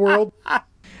part of the world.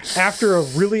 After a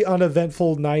really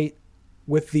uneventful night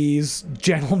with these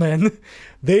gentlemen,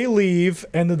 they leave,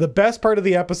 and then the best part of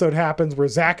the episode happens where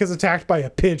Zach is attacked by a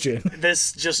pigeon.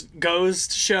 This just goes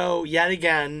to show yet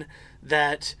again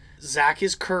that Zach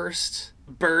is cursed.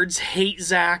 Birds hate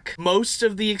Zach. Most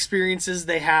of the experiences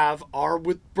they have are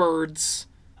with birds,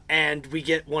 and we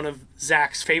get one of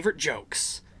Zach's favorite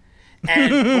jokes.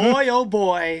 And boy, oh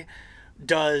boy,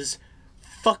 does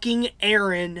fucking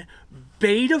Aaron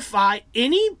betify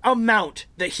any amount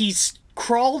that he's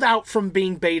crawled out from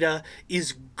being beta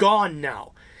is gone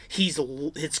now.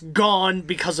 It's gone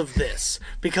because of this,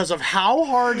 because of how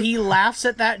hard he laughs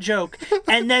at that joke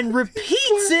and then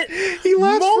repeats it. He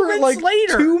laughs moments for like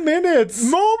later. 2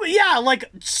 minutes. Like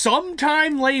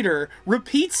sometime later,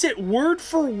 repeats it word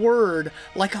for word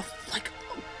like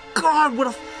God, what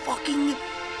a fucking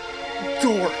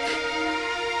dork.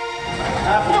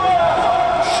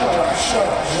 Shut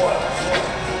up, what?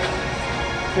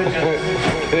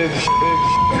 Pigeons,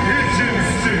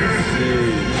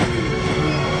 dude.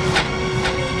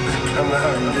 Come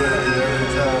out and get it every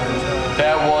time.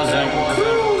 That wasn't.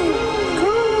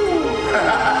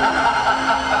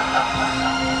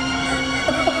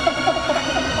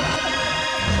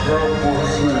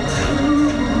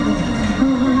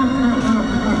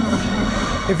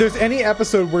 If there's any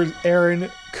episode where Aaron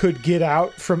could get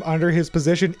out from under his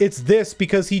position, it's this,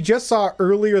 because he just saw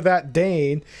earlier that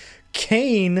day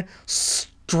Kane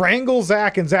strangle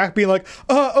Zach, and Zach being like,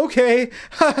 okay,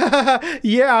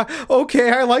 yeah,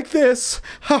 okay, I like this.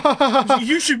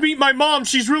 You should meet my mom,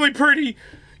 she's really pretty.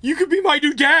 You could be my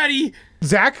new daddy.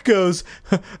 Zach goes,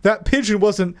 that pigeon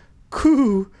wasn't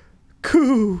coo,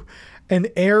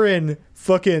 and Aaron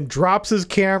fucking drops his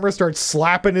camera, starts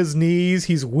slapping his knees,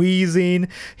 he's wheezing,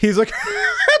 he's like...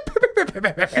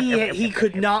 he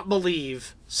could not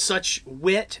believe such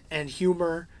wit and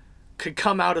humor could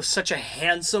come out of such a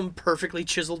handsome, perfectly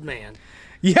chiseled man.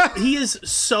 Yeah. He is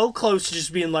so close to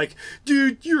just being like,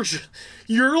 dude, you're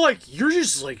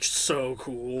just like so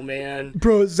cool, man.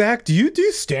 Bro, Zach, do you do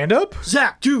stand-up?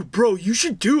 Zach, dude, bro, you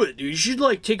should do it, dude. You should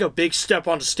like take a big step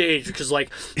onto stage because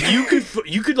like you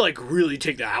could like really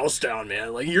take the house down,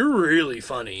 man. Like you're really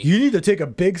funny. You need to take a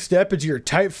big step into your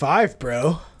type 5,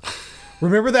 bro.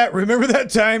 Remember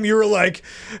that time you were like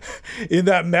in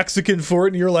that Mexican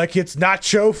fort and you're like, it's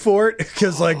nacho fort?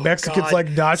 Because like Mexicans God. like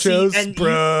nachos, See, and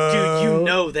bro. you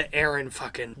know that Aaron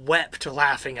fucking wept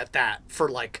laughing at that for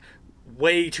like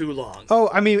way too long. Oh,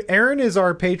 I mean, Aaron is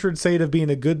our patron saint of being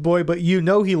a good boy, but you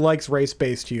know he likes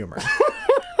race-based humor.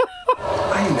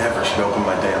 I never should open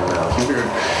my damn mouth.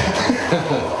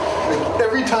 Like,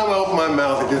 every time I open my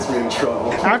mouth, it gets me in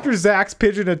trouble. After Zach's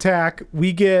pigeon attack,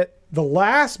 we get the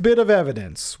last bit of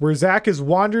evidence where Zach is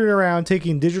wandering around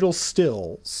taking digital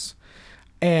stills,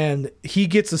 and he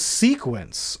gets a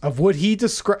sequence of what he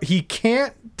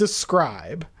can't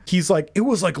describe. He's like, it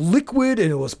was like liquid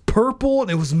and it was purple and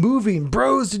it was moving.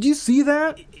 Bros, did you see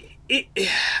that?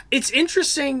 It's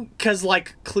interesting because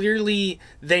like clearly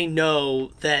they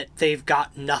know that they've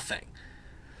got nothing.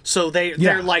 So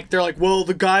they're like, well,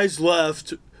 the guys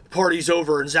left, party's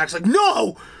over, and Zach's like,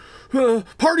 no!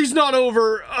 Party's not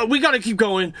over. We gotta keep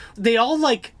going. They all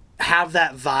like have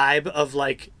that vibe of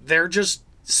like they're just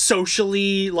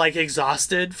socially like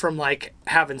exhausted from like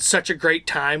having such a great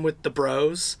time with the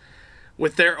bros,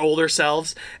 with their older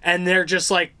selves, and they're just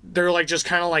kind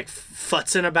of like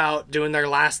futzing about doing their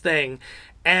last thing,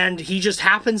 and he just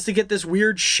happens to get this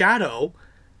weird shadow,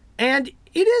 and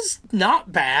it is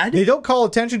not bad. They don't call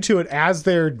attention to it as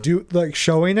they're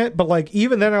showing it, but like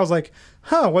even then I was like,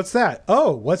 huh, what's that?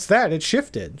 Oh, what's that? It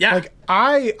shifted. Yeah. Like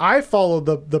I followed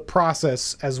the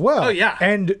process as well. Oh yeah.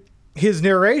 And his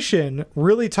narration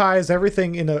really ties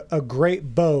everything in a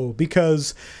great bow,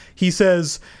 because he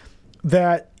says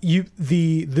that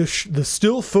the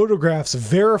still photographs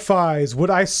verifies what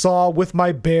I saw with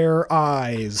my bare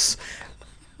eyes.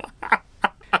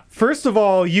 First of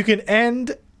all, you can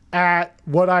end at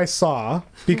what I saw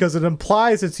because it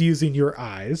implies it's using your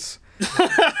eyes.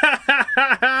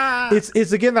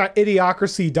 It's again that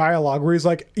idiocracy dialogue where he's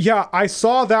like, yeah, I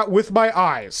saw that with my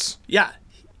eyes. Yeah.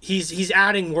 He's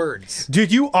adding words.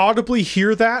 Did you audibly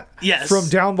hear that? Yes. From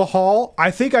down the hall?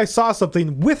 I think I saw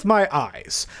something with my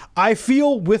eyes. I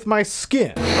feel with my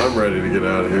skin. I'm ready to get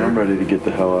out of here. I'm ready to get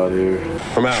the hell out of here.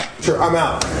 I'm out. Sure, I'm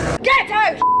out. Get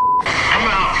out! I'm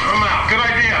out. Good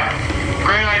idea.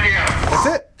 Great idea. That's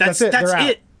it. That's it. They're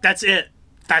out. That's it.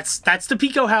 That's the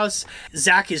Pico house.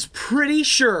 Zach is pretty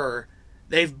sure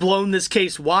they've blown this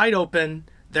case wide open.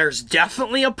 There's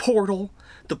definitely a portal.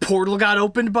 The portal got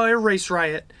opened by a race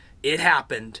riot. It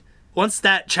happened. Once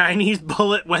that Chinese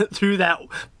bullet went through that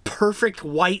perfect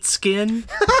white skin,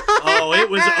 oh, it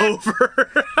was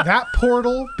over. That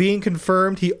portal being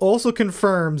confirmed, he also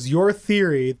confirms your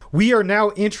theory. We are now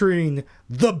entering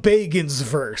the Bagans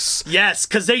verse. Yes,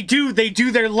 because they do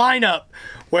their lineup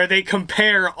where they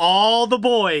compare all the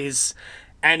boys,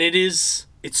 and it's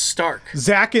stark.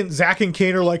 Zach and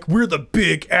Kane are like, we're the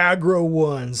big aggro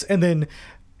ones. And then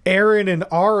Aaron and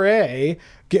R.A.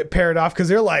 get paired off because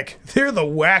they're the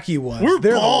wacky ones.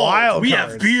 They're bald. The wild we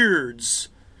cards. Have beards.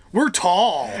 We're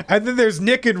tall. And then there's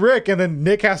Nick and Rick, and then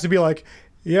Nick has to be like,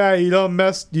 yeah, you don't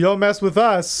mess with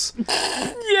us.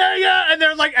 Yeah, and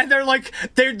they're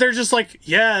just like,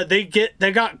 yeah, they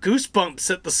got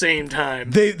goosebumps at the same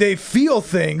time. They feel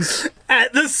things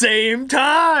at the same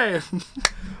time.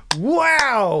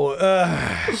 Wow.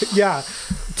 Yeah.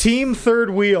 Team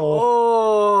Third Wheel.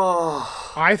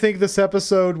 Oh. I think this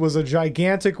episode was a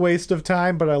gigantic waste of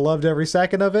time, but I loved every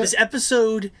second of it. This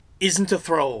episode isn't a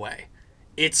throwaway.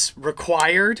 It's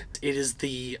required. It is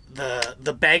the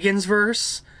Bagans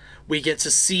verse. We get to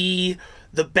see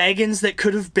the Bagans that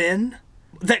could have been,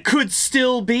 that could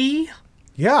still be.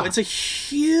 Yeah. It's a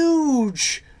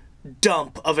huge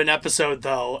dump of an episode,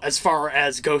 though, as far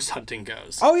as ghost hunting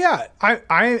goes. Oh yeah,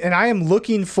 I am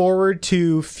looking forward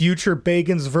to future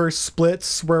Bagans verse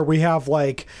splits where we have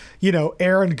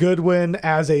Aaron Goodwin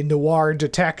as a noir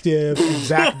detective and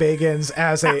Zach Bagans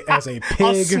as a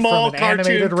pig from an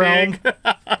animated realm.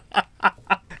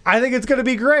 I think it's gonna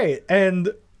be great, and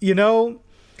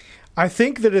I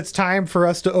think that it's time for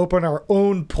us to open our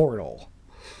own portal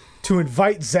to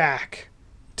invite Zach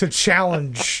to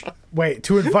challenge.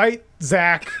 To invite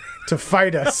Zach to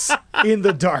fight us in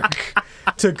the dark.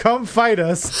 To come fight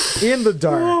us in the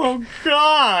dark. Oh,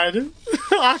 God.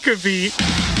 Huckabee.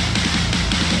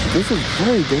 This is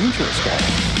very dangerous, guys.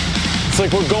 It's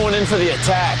like we're going in for the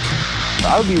attack.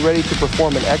 I'll be ready to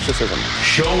perform an exorcism.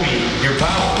 Show me your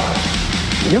power.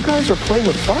 You guys are playing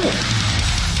with fire.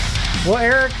 Well,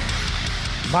 Eric,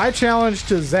 my challenge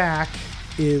to Zach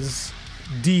is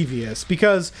devious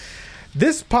because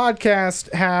this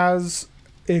podcast has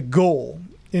a goal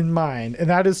in mind, and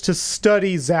that is to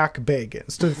study Zach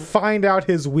Bagans, to find out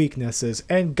his weaknesses.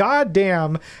 And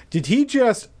goddamn, did he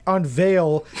just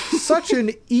unveil such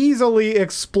an easily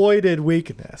exploited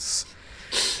weakness.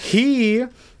 He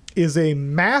is a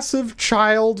massive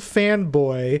child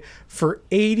fanboy for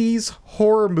 80s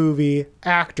horror movie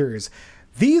actors.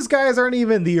 These guys aren't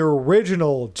even the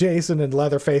original Jason and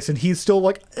Leatherface, and he's still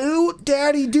like, ooh,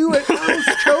 daddy, do it. Ooh,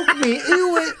 choke me.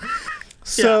 Ooh, it.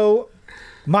 So,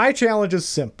 my challenge is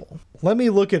simple. Let me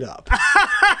look it up.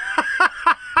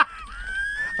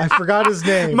 I forgot his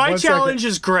name. My challenge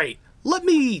is great. Let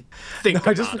me think about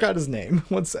I just forgot his name.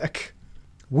 One sec.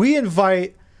 We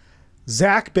invite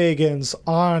Zach Bagans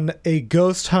on a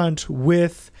ghost hunt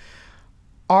with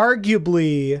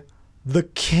arguably the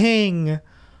king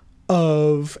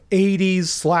of 80s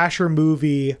slasher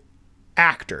movie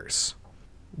actors.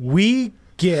 We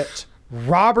get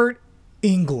Robert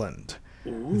Englund,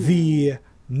 the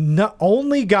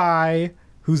only guy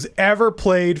who's ever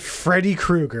played Freddy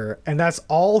Krueger, and that's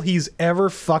all he's ever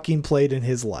fucking played in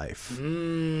his life.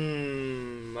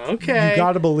 Okay. You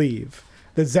gotta believe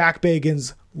that Zach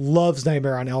Bagans loves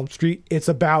Nightmare on Elm Street. It's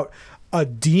about a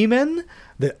demon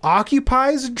that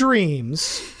occupies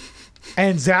dreams,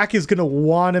 and Zach is going to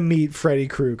want to meet Freddy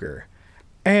Krueger.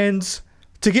 And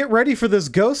to get ready for this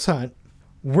ghost hunt,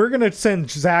 we're going to send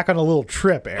Zach on a little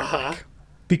trip, Eric.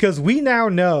 Because we now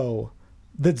know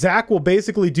that Zach will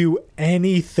basically do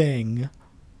anything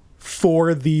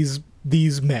for these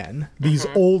men, these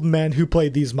old men who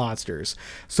played these monsters.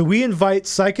 So we invite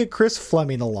Psychic Chris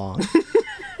Fleming along.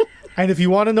 And if you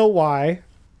want to know why,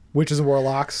 Witches and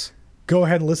Warlocks, go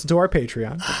ahead and listen to our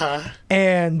Patreon.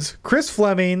 And Chris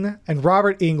Fleming and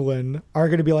Robert Englund are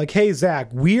going to be like, hey, Zach,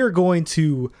 we are going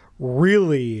to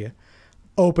really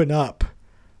open up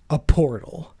a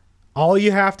portal. All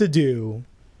you have to do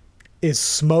is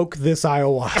smoke this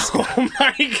ayahuasca. Oh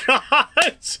my God.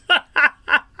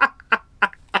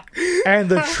 And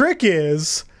the trick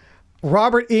is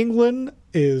Robert Englund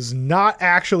is not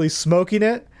actually smoking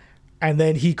it. And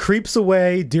then he creeps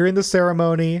away during the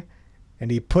ceremony and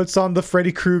he puts on the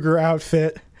Freddy Krueger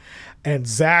outfit, and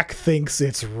Zach thinks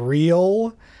it's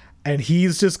real, and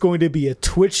he's just going to be a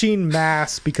twitching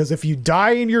mass because if you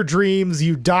die in your dreams,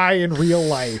 you die in real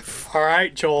life. All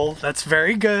right, Joel, that's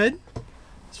very good.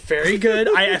 It's very good.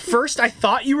 At first I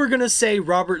thought you were going to say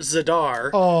Robert Zadar.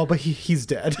 Oh, but he's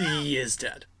dead. He is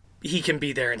dead. He can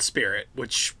be there in spirit,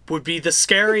 which would be the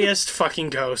scariest fucking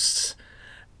ghost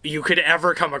you could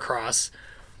ever come across.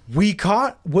 We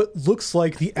caught what looks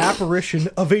like the apparition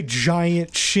of a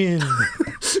giant chin.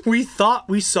 We thought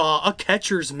we saw a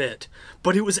catcher's mitt,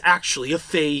 but it was actually a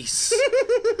face.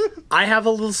 I have a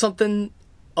little something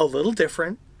a little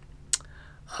different.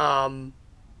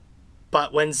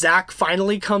 But when Zach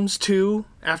finally comes to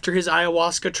after his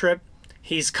ayahuasca trip,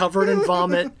 he's covered in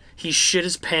vomit. He's shit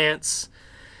his pants.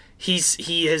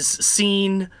 He has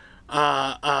seen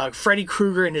Freddy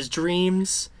Krueger in his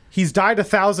dreams. He's died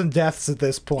 1,000 deaths at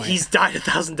this point. He's died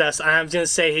 1,000 deaths. I'm going to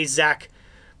say, hey, Zach,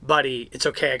 buddy, it's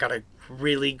okay. I got a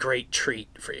really great treat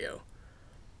for you.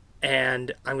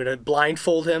 And I'm going to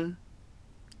blindfold him,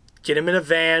 get him in a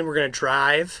van. We're going to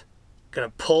drive, going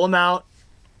to pull him out,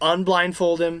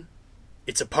 unblindfold him.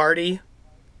 It's a party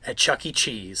at Chuck E.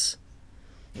 Cheese.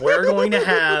 We're going to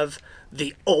have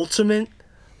the ultimate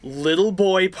little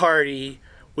boy party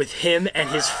with him and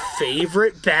his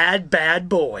favorite bad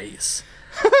boys.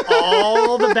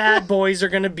 All the bad boys are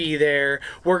going to be there.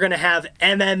 We're going to have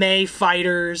MMA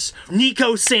fighters.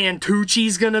 Nico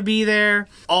Santucci's going to be there.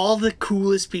 All the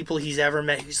coolest people he's ever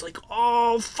met. He's like,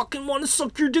 oh, fucking want to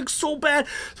suck your dick so bad.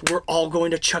 So we're all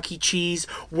going to Chuck E. Cheese.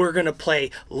 We're going to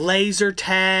play laser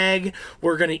tag.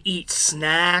 We're going to eat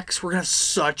snacks. We're going to have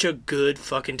such a good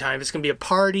fucking time. It's going to be a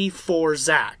party for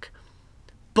Zach.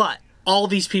 But all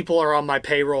these people are on my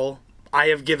payroll. I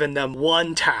have given them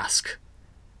one task.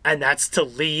 And that's to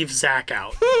leave Zach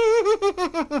out.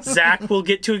 Zach will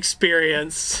get to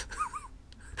experience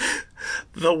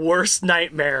the worst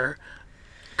nightmare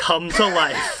come to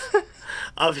life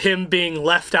of him being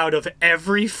left out of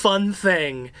every fun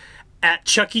thing at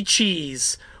Chuck E.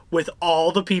 Cheese with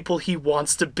all the people he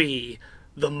wants to be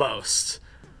the most.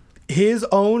 His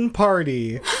own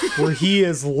party where he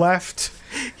is left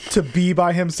to be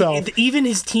by himself. Even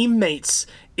his teammates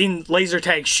in laser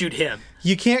tag shoot him.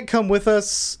 You can't come with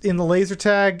us in the laser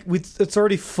tag. It's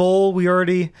already full. We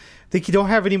already think you don't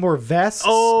have any more vests.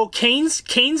 Oh, Kane's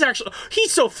actually,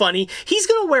 he's so funny. He's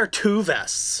going to wear 2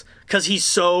 vests because he's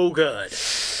so good.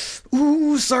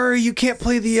 Ooh, sorry, you can't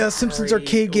play the Simpsons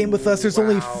arcade game with us. There's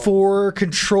only 4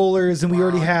 controllers, and we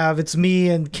already have. It's me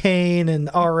and Kane and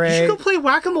RA. You should go play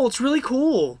Whack-A-Mole. It's really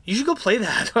cool. You should go play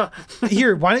that.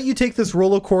 Here, why don't you take this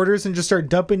roll of quarters and just start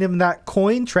dumping him in that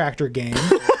coin tractor game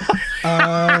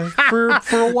for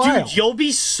a while. Dude, you'll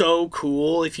be so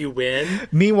cool if you win.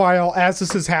 Meanwhile, as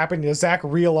this is happening, Zach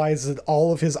realizes that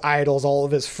all of his idols, all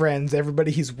of his friends,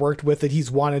 everybody he's worked with that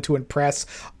he's wanted to impress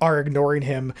are ignoring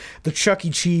him. The Chuck E.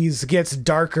 Cheese gets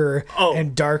darker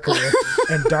and darker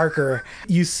and darker.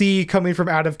 You see coming from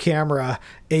out of camera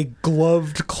a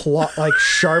gloved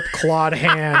sharp clawed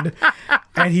hand,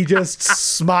 and he just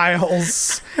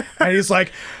smiles and he's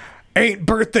like, ain't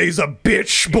birthday's a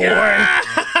bitch, boy.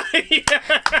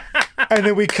 Yeah. And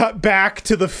then we cut back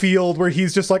to the field where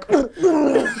he's just like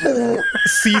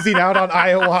seizing out on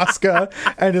ayahuasca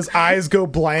and his eyes go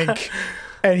blank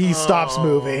and he stops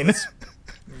moving. It's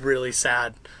really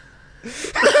sad.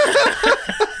 Is that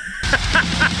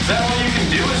all you can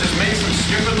do is just make some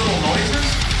stupid little noises?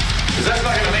 Because that's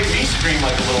not going to make me scream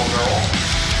like a little girl.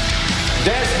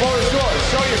 Dance floor is yours.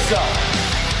 Show yourself.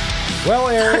 Well,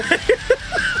 Eric,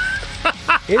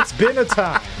 it's been a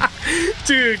time.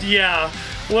 Dude, yeah.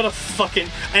 What a fucking...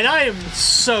 And I am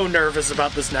so nervous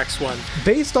about this next one.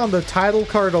 Based on the title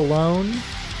card alone,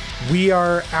 we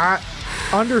are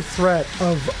under threat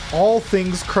of all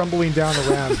things crumbling down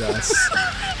around us.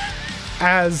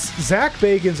 As Zach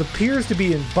Bagans appears to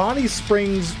be in Bonnie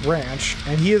Springs Ranch,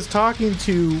 and he is talking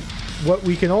to what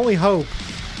we can only hope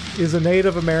is a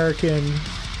Native American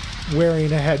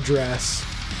wearing a headdress.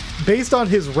 Based on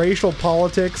his racial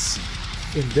politics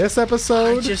in this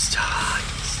episode...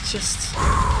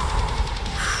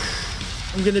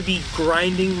 I'm gonna be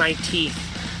grinding my teeth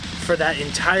for that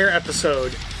entire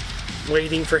episode,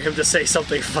 waiting for him to say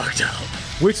something fucked up.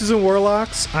 Witches and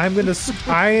Warlocks, I am going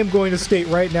to state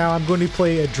right now, I'm going to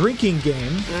play a drinking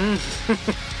game.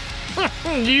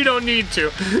 You don't need to.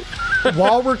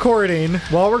 While recording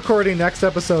next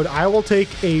episode, I will take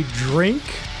a drink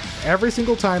every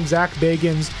single time Zach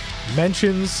Bagans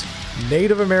mentions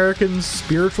Native American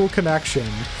spiritual connection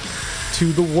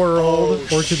to the world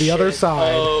or to the other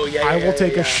side. I will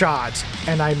take a shot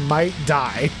and I might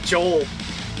die. Joel,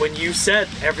 when you said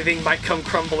everything might come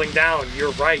crumbling down,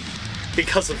 you're right.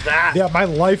 Because of that. Yeah, my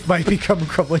life might become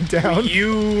crumbling down.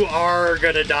 You are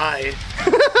gonna die.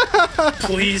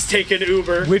 Please take an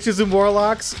Uber. Witches and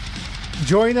Warlocks,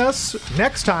 join us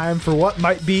next time for what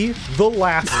might be the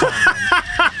last time.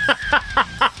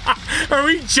 Are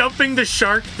we jumping the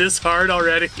shark this hard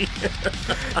already?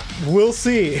 We'll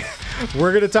see.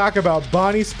 We're going to talk about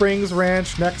Bonnie Springs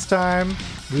Ranch next time.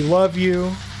 We love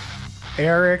you.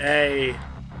 Eric. Hey.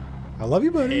 I love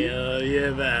you, buddy. Hell yeah,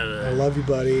 man. I love you,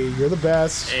 buddy. You're the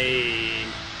best. Hey.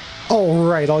 All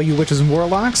right, all you witches and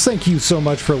warlocks, thank you so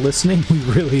much for listening. We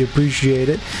really appreciate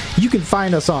it. You can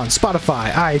find us on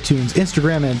Spotify, iTunes,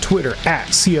 Instagram, and Twitter at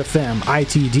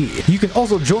CFMITD. You can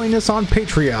also join us on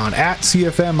Patreon at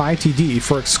CFMITD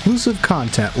for exclusive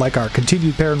content like our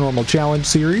continued Paranormal Challenge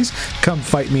series, Come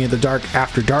Fight Me in the Dark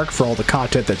After Dark for all the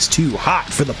content that's too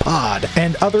hot for the pod,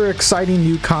 and other exciting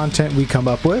new content we come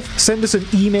up with. Send us an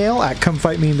email at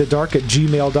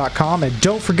comefightmeinthedark@gmail.com, and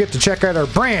don't forget to check out our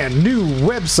brand new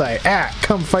website at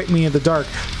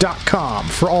comefightmeinthedark.com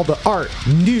for all the art,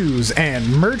 news, and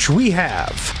merch we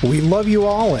have. We love you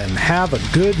all and have a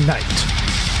good night.